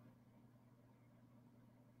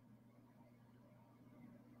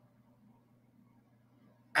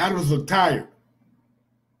 Adams look tired.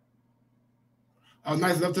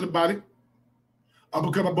 Nice left to the body.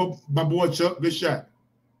 Uppercut by Bohachuk. Good shot.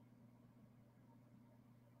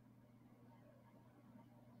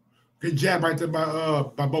 Good jab right there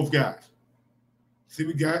by both guys. See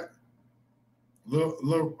we got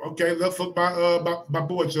little okay, left foot by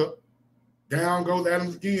Bohachuk. Down goes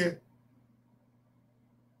Adams again.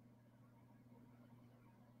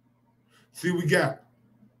 See we got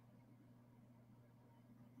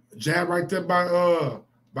jab right there by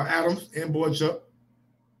by Adams and Bohachuk.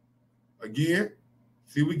 Again,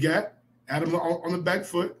 see we got Adams on the back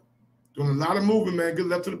foot. Doing a lot of movement, man. Good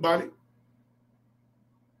left to the body.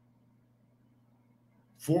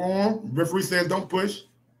 Forearm. Referee says don't push.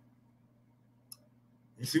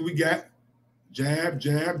 You see we got jab,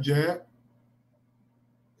 jab, jab.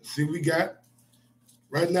 See we got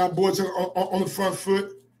right now Bohachuk on the front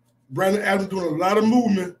foot. Brandon Adams doing a lot of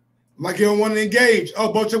movement like he don't want to engage.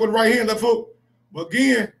 Oh, Bohachuk with the right hand, left foot. But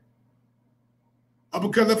again,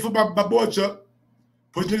 uppercut left foot by Bohachuk.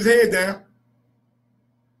 Pushing his head down.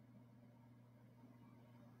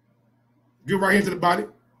 Good right hand to the body.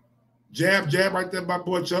 Jab, jab right there by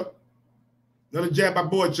Bohachuk. Another jab by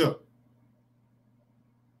Bohachuk.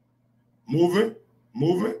 Moving,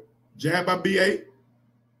 moving. Jab by BA.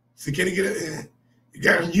 See, can he get it?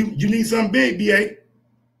 You need something big, BA.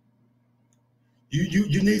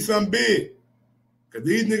 You need something big. Because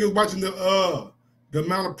these niggas watching the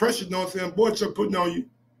amount of pressure, you know what I'm saying, Bohachuk putting on you.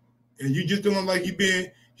 And you just don't like he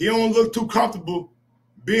don't look too comfortable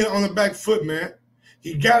being on the back foot, man.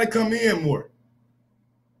 He got to come in more.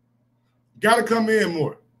 Got to come in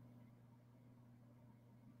more.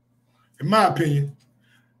 In my opinion.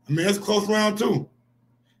 I mean, it's a close round, too.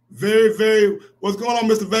 Very, very. What's going on,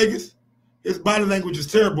 Mr. Vegas? His body language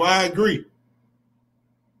is terrible. I agree.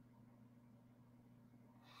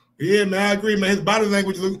 Yeah, man, I agree, man. His body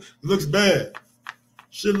language looks bad.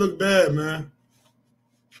 Shit look bad, man.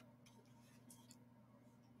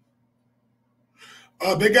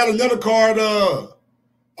 They got another card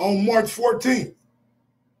on March 14th.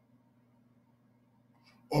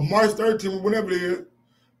 Or March 13th, whatever it is.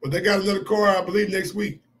 But they got another card, I believe, next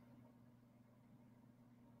week.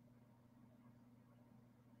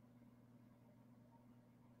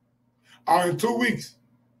 In 2 weeks.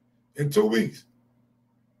 In 2 weeks.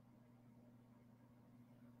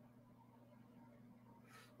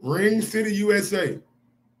 Ring City, USA.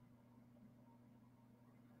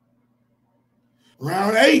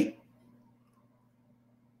 Round 8.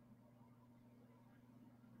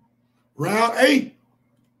 Round 8.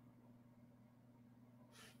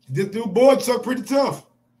 This dude Bohachuk pretty tough.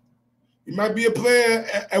 He might be a player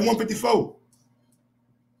at 154.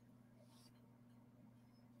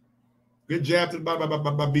 Good jab to the body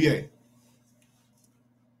by BA.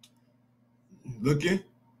 Looking.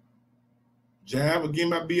 Jab again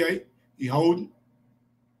by BA. He holding.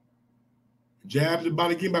 Jab to the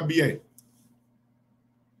body again by BA.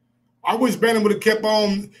 I wish Brandon would have kept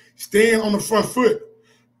on staying on the front foot.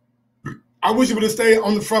 I wish he would have stayed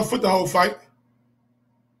on the front foot the whole fight.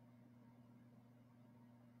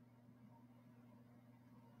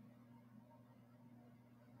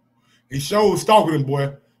 He showed stalking him,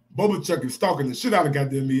 boy. Bohachuk is stalking the shit out of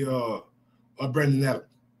goddamn me, Brandon Adams.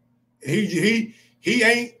 He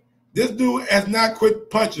ain't. This dude has not quit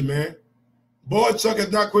punching, man. Bohachuk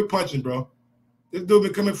has not quit punching, bro. This dude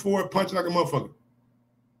been coming forward punching like a motherfucker.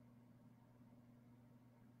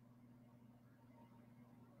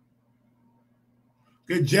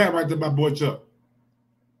 Good jab right there by Bohachuk.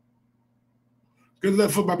 Good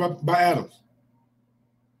left foot by Adams.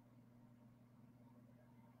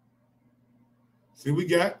 See, we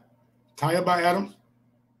got tie up by Adams.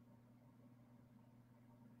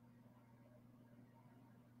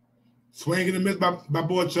 Swing in the miss by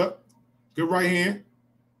Bohachuk. Good right hand.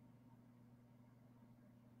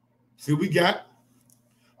 See, we got.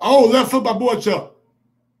 Oh, left foot by Bohachuk.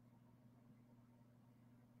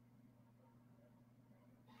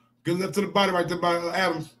 Good left to the body right there by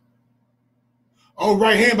Adams. Oh,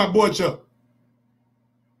 right hand by Bohachuk.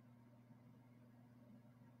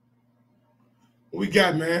 What we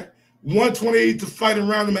got, man? 128 to fight in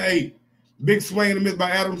round number 8. Big swing in the miss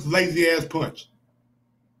by Adams. Lazy ass punch.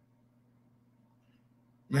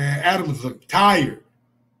 Man, Adams looked tired.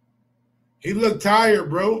 He looked tired,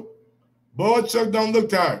 bro. Bohachuk don't look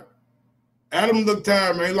tired. Adams looked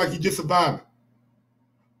tired, man. Like he just survived.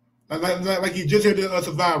 Like he just here to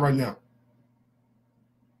survive right now.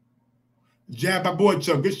 Jab by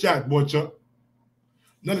Bohachuk. Good shot, Bohachuk.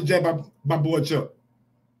 Another jab by Bohachuk.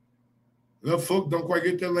 Left foot don't quite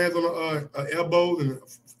get there. Lands on the elbows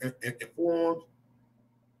and forearms.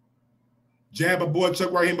 Jab by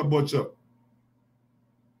Bohachuk. Right hand by Bohachuk.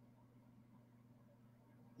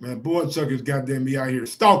 Man, Bohachuk is goddamn me out here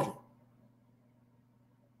stalking.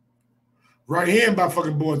 Right hand by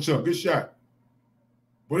fucking Bohachuk. Good shot.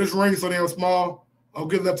 Boy, this ring so damn small. Oh,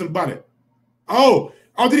 good left to the body. Oh,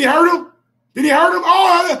 did he hurt him? Did he hurt him?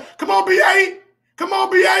 Oh, come on, BA. Come on,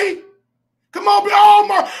 BA. Come on, BA. Oh,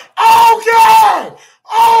 my. Oh, God.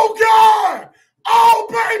 Oh, God. Oh,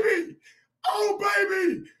 baby. Oh,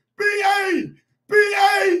 baby. BA.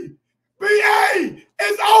 BA. BA,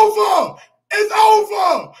 it's over. It's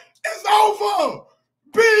over. It's over.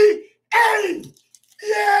 BA.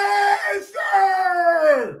 Yes,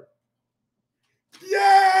 sir.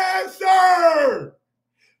 Yes, sir.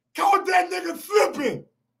 Caught that nigga slipping.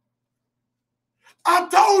 I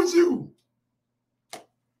told you.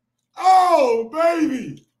 Oh,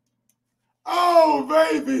 baby. Oh,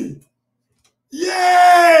 baby.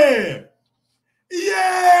 Yeah.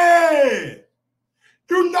 Yeah.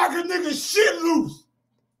 You knock a nigga shit loose.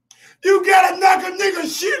 You gotta knock a nigga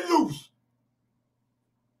shit loose.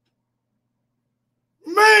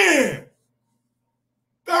 Man.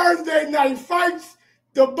 Thursday night fights,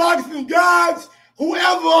 the boxing gods,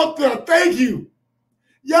 whoever up there, thank you.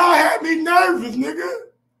 Y'all had me nervous, nigga.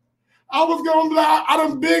 I was gonna be like, I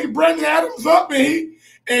done big Brandon Adams up and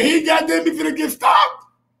he got them me finna get stopped.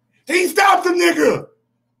 He stopped the nigga.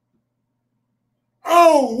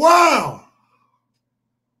 Oh, wow.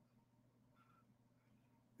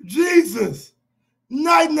 Jesus.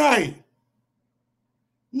 Night.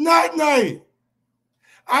 Night.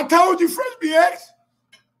 I told you, Fresh BX.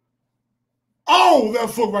 Oh,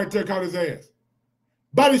 that foot right there caught his ass.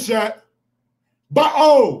 Body shot. But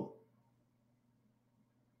oh.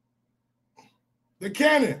 The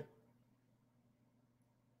cannon.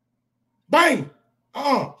 Bang.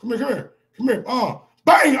 Come here. Bang. Oh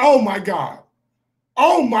my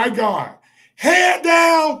God. Hand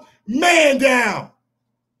down, man down.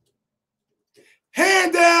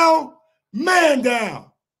 Hand down, man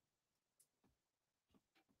down.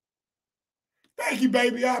 Thank you,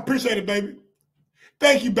 baby. I appreciate it, baby.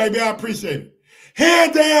 Thank you, baby. I appreciate it.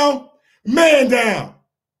 Hand down, man down.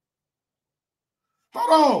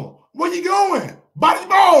 Hold on. Where you going? Body.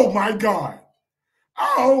 Oh my God.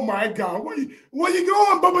 Oh my God. Where you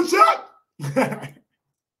going, Bubba Chuck?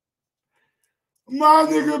 My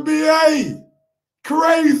nigga BA.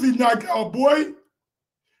 Crazy knockout, boy.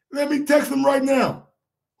 Let me text him right now.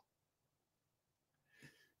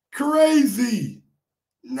 Crazy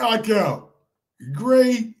knockout.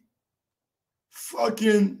 Great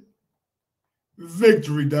fucking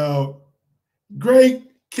victory, dog.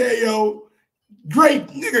 Great KO. Great,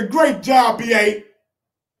 nigga, great job, BA.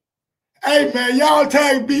 Hey, man, y'all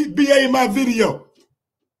tag BA in my video.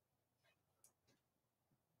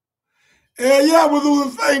 Hell yeah, I was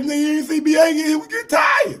losing faith, nigga. You didn't see BA, he was getting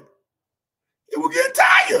tired.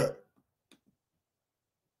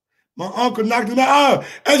 My uncle knocked him out.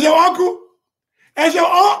 That's your uncle? That's your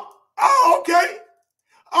uncle? Oh, okay.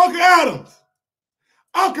 Uncle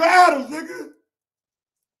Adams, nigga.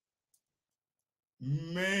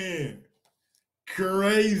 Man,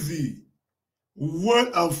 crazy.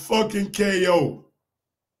 What a fucking KO.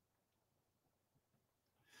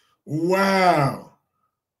 Wow.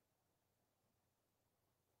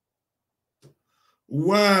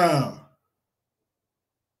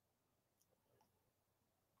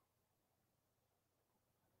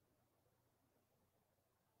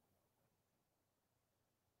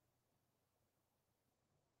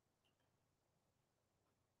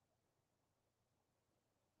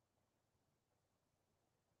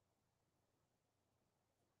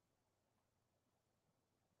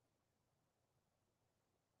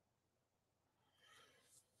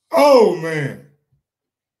 Oh, man.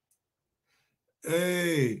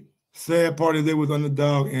 Hey, sad part is they was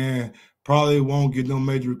underdog and probably won't get no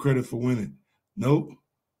major credit for winning. Nope.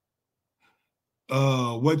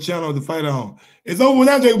 What channel the fight on? It's over with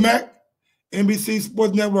now, Jake Mac. NBC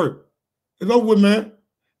Sports Network. It's over with, man.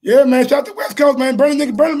 Yeah, man. Shout out to West Coast, man.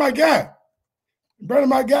 Brandon, my guy.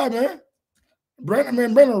 Man.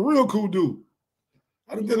 Brandon, a real cool dude.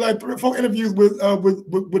 I did like 3 or 4 interviews with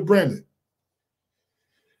Brandon.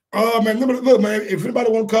 Man, look, man, if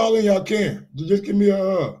anybody want to call in, y'all can. Just give me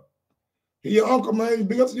your uncle, man.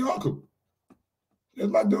 Big up to your uncle.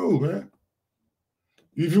 That's my dude, man.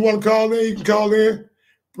 If you want to call in, you can call in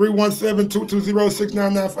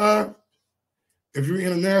 317-220-6995. If you're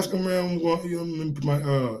international, man, I'm going to put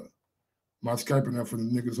my Skype in there for the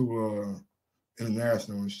niggas who are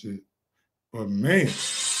international and shit. But man,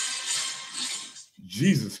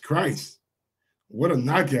 Jesus Christ, what a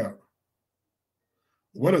knockout.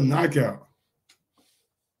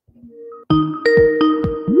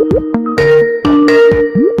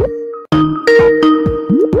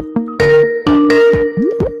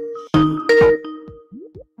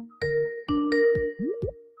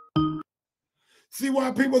 See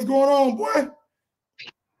why people's going on, boy?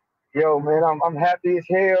 Yo, man, I'm happy as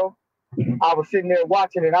hell. I was sitting there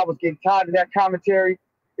watching it. I was getting tired of that commentary.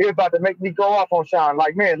 It was about to make me go off on Sean.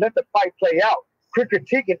 Like, man, let the fight play out. Quit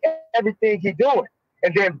critiquing everything he's doing.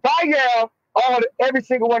 And then by every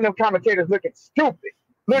single one of them commentators looking stupid.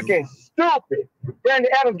 looking stupid.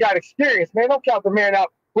 Brandon Adams got experience, man. Don't count the man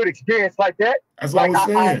out with experience like that. That's what I was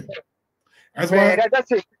saying. That's man, why.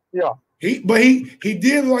 That's it. Yeah. He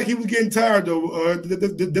did look like he was getting tired though.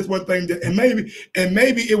 That's one thing and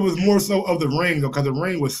maybe it was more so of the rain though, because the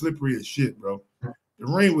rain was slippery as shit, bro. The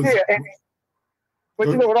rain was. Yeah, but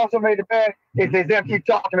you know what also made it bad is them keep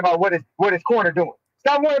talking about what his corner doing.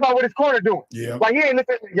 Stop worrying about what his corner doing. Yeah. Like he ain't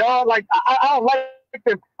listening to y'all. Like I don't like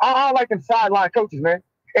them. I don't like them sideline coaches, man.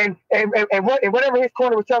 And whatever his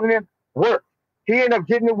corner was telling him worked. He ended up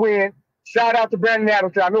getting the win. Shout out to Brandon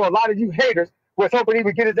Adams. I know a lot of you haters was hoping he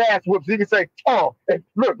would get his ass whooped so he could say, "Oh, hey,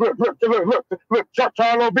 look,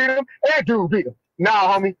 Charlo beat him and dude beat him."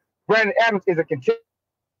 Nah, homie. Brandon Adams is a contender.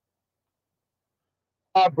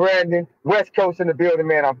 Brandon, West Coast in the building,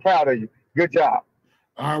 man. I'm proud of you. Good job.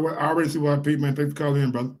 I already see what Pete, man. Thanks for calling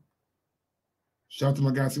in, brother. Shout out to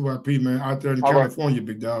my guy CYP, man. Out there in California,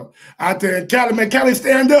 big dog. Out there in Cali, man. Cali,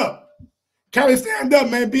 stand up. Cali, stand up,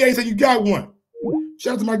 man. BA said you got one.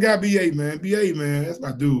 Shout out to my guy BA, man. BA, man. That's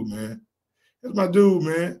my dude, man. That's my dude,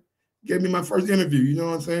 man. Gave me my first interview. You know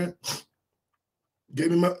what I'm saying?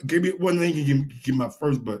 Gave me one thing he gave me my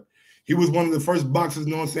first, but he was one of the first boxers,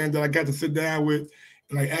 you know what I'm saying, that I got to sit down with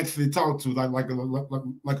and like actually talk to, like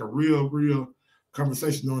a real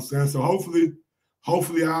conversation, you know what I'm saying? So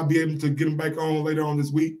hopefully I'll be able to get him back on later on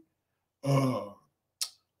this week. Or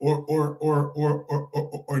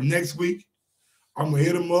next week. I'm gonna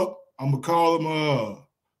hit him up. I'm gonna call him.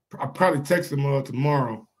 I'll probably text him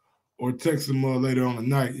tomorrow or text him later on the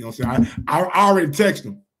night. You know what I'm saying? I already text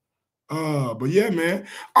him. But yeah, man.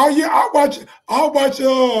 Oh yeah, I'll watch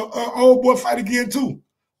old boy fight again too.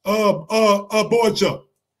 Bohachuk.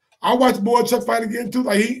 I'll watch Bohachuk fight again too.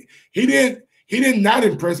 Like he did not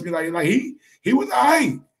impress me. Like he was all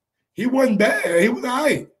right. He wasn't bad. He was all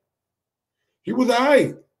right. He was all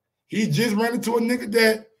right. He just ran into a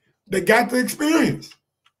nigga that got the experience.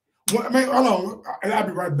 Well, I mean, hold on. I'll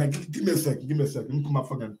be right back. Give me a second. Let me put my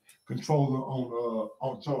fucking controller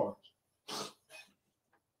on charge.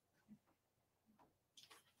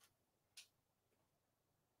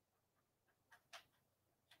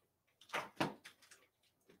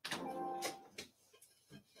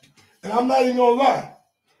 And I'm not even gonna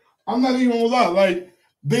lie. Like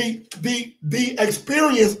the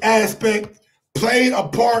experience aspect played a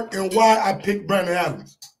part in why I picked Brandon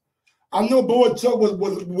Adams. I know Bohachuk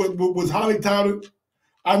was highly touted.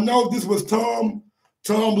 I know this was Tom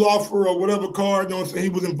Bloffer or whatever card, you know what I'm saying? He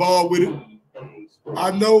was involved with it.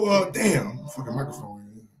 I know, damn, fucking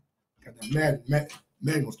microphone. Got that Matt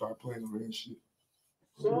gonna start playing over that shit.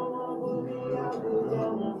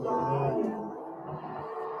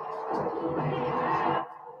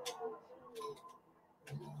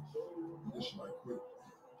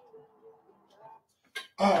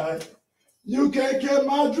 All right. You can't get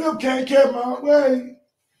my drip, can't get my way.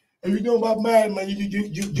 And you know about Madden, man,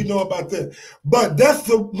 you know about that. But that's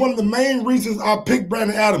one of the main reasons I picked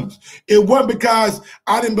Brandon Adams. It wasn't because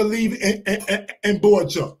I didn't believe in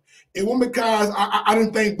Bohachuk. It wasn't because I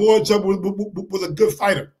didn't think Bohachuk was a good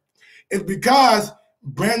fighter. It's because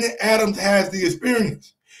Brandon Adams has the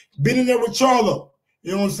experience. Been in there with Charlo.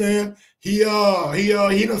 You know what I'm saying? He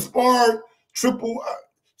done sparred Triple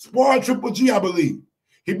G, I believe.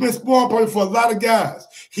 He's been sparring partner for a lot of guys.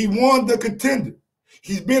 He won the Contender.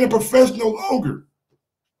 He's been a professional longer.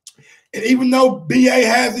 And even though BA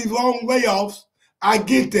has these long layoffs, I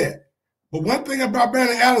get that. But one thing about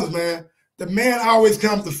Brandon Adams, man, the man always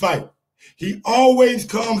comes to fight. He always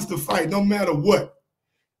comes to fight, no matter what.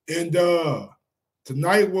 And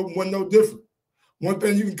tonight wasn't no different. One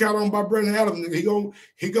thing you can count on by Brandon Adams,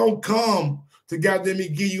 he gonna come to goddamn me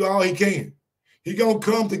give you all he can. He gonna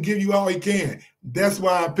come to give you all he can. That's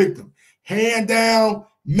why I picked him. Hand down,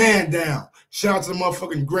 man down. Shout out to the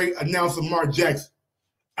motherfucking great announcer Mark Jackson.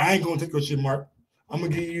 I ain't gonna take your shit, Mark. I'm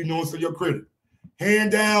gonna give you, your credit.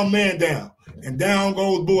 Hand down, man down. And down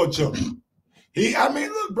goes Bohachuk.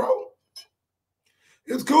 Look, bro.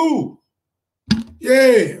 It's cool.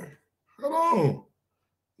 Yeah. Hold on.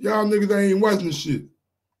 Y'all niggas ain't watching this shit.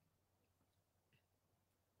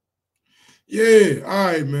 Yeah. All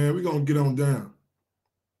right, man. We're gonna get on down.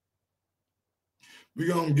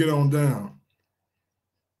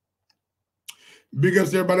 Big ups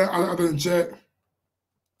to everybody out in the chat.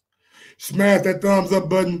 Smash that thumbs up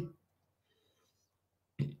button.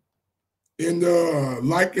 And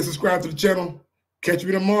like and subscribe to the channel. Catch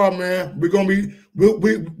me tomorrow, man. We'll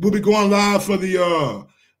be going live for the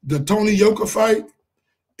Tony Yoka fight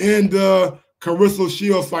and the Carissa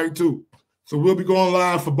Shields fight too. So we'll be going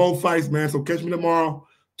live for both fights, man. So catch me tomorrow.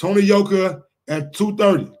 Tony Yoka at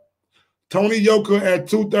 2:30. Tony Yoka at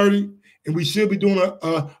 2:30. and we should be doing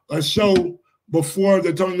a show before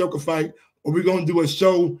the Tony Yoka fight, or we're gonna do a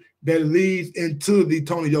show that leads into the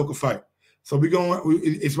Tony Yoka fight. So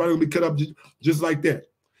it's probably gonna be cut up just like that.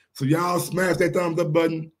 So y'all smash that thumbs up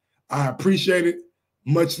button. I appreciate it.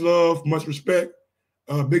 Much love, much respect.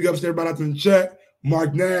 Big ups to everybody out in the chat.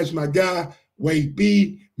 Mark Nash, my guy. Wade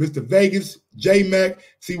B, Mr. Vegas, J-Mac,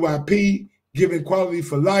 CYP, Giving Quality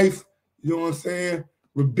for Life. You know what I'm saying?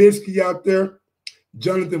 Rabisky out there.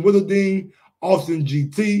 Jonathan Witherding, Austin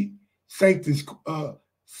GT, Sanctus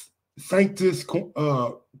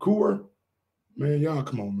Coor. Man, y'all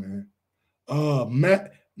come on,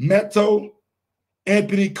 man. Matto,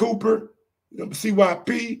 Anthony Cooper,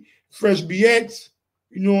 CYP, Fresh BX.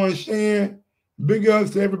 You know what I'm saying? Big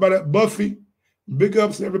ups to everybody at Buffy. Big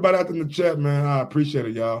ups to everybody out in the chat, man. I appreciate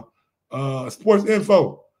it, y'all. Sports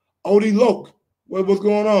Info, Odie Loke. What's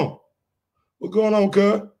going on? What's going on,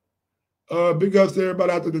 cuz? Big ups to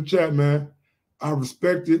everybody out in the chat, man. I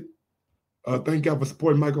respect it. Thank y'all for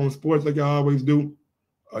supporting Mike on Sports like y'all always do.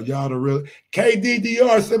 Y'all the real.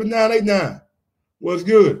 KDDR7989. What's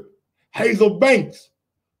good? Hazel Banks.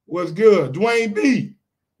 What's good? Dwayne B.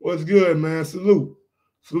 What's good, man? Salute.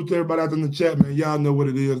 Salute to everybody out in the chat, man. Y'all know what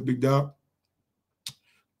it is, big dog.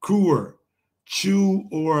 Crew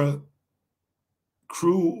or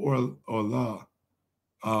law.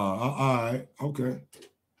 All right, okay.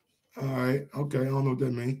 All right, okay. I don't know what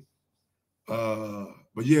that means.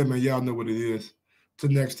 But yeah, man, y'all know what it is. Till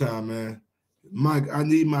next time, man. Mike, I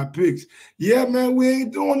need my picks. Yeah, man, we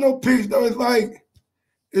ain't doing no picks though. It's like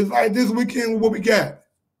this weekend. What we got?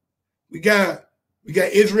 We got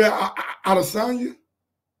Israel Adesanya.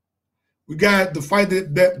 We got the fight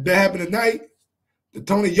that happened tonight, the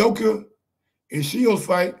Tony Yoka and Shields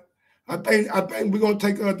fight. I think we're gonna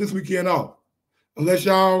take this weekend off, unless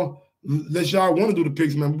y'all want to do the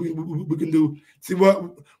picks, man. We can do. See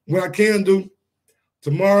what I can do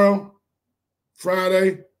tomorrow,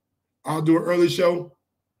 Friday. I'll do an early show,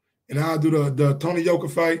 and I'll do the Tony Yoka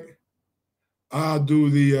fight. I'll do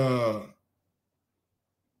the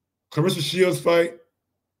Clarissa Shields fight,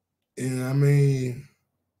 and I mean,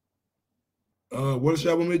 what else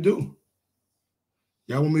y'all want me to do?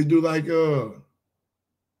 Y'all want me to do like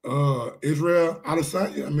Israel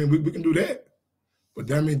Adesanya? I mean, we can do that, but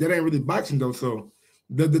that ain't really boxing though. So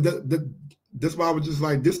that's why I was just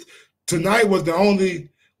like this. Tonight was the only.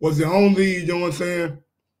 You know what I'm saying?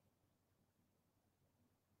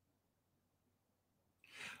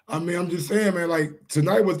 I mean, I'm just saying, man, like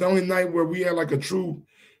tonight was the only night where we had like a true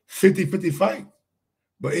 50-50 fight.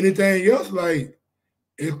 But anything else, like,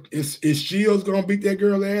 is Shields gonna beat that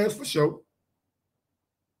girl's ass for sure?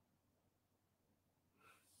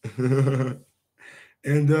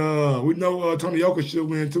 And we know Tony Yoka should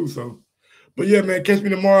win too. So, but yeah, man, catch me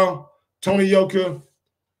tomorrow. Tony Yoka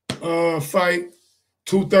fight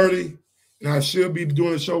 2:30, and I should be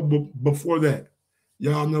doing a show before that.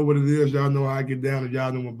 Y'all know what it is. Y'all know how I get down, and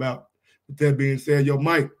y'all know what I'm about. With that being said, yo,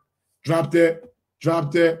 Mike, drop that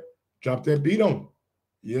beat on.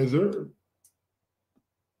 Yes, sir.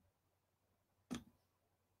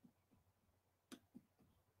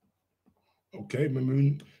 Okay,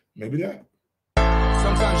 maybe that.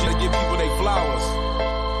 Sometimes you give people their flowers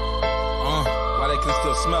while they can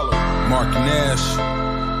still smell them. Mark Nash,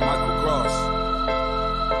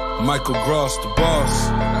 Michael Gross, the boss,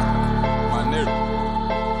 my nigga.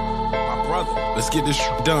 Let's get this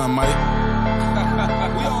done, Mike.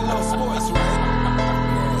 We all love sports, right?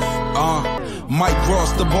 Mike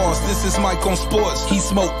Ross, the boss. This is Mike on Sports. He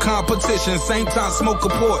smoke competition, same time smoke a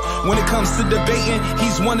port. When it comes to debating,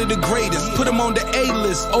 he's one of the greatest. Put him on the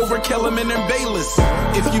A-list over Kellerman and Bayless.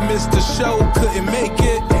 If you missed the show, couldn't make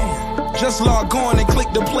it, just log on and click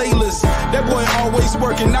the playlist. That boy always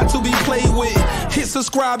working, not to be played with. Hit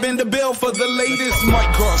subscribe and the bell for the latest.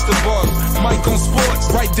 Mike Gross, the boss. Mike on Sports.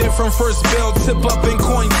 Right there from first bell, tip up and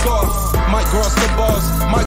coin toss. Mike Gross, the boss. Mike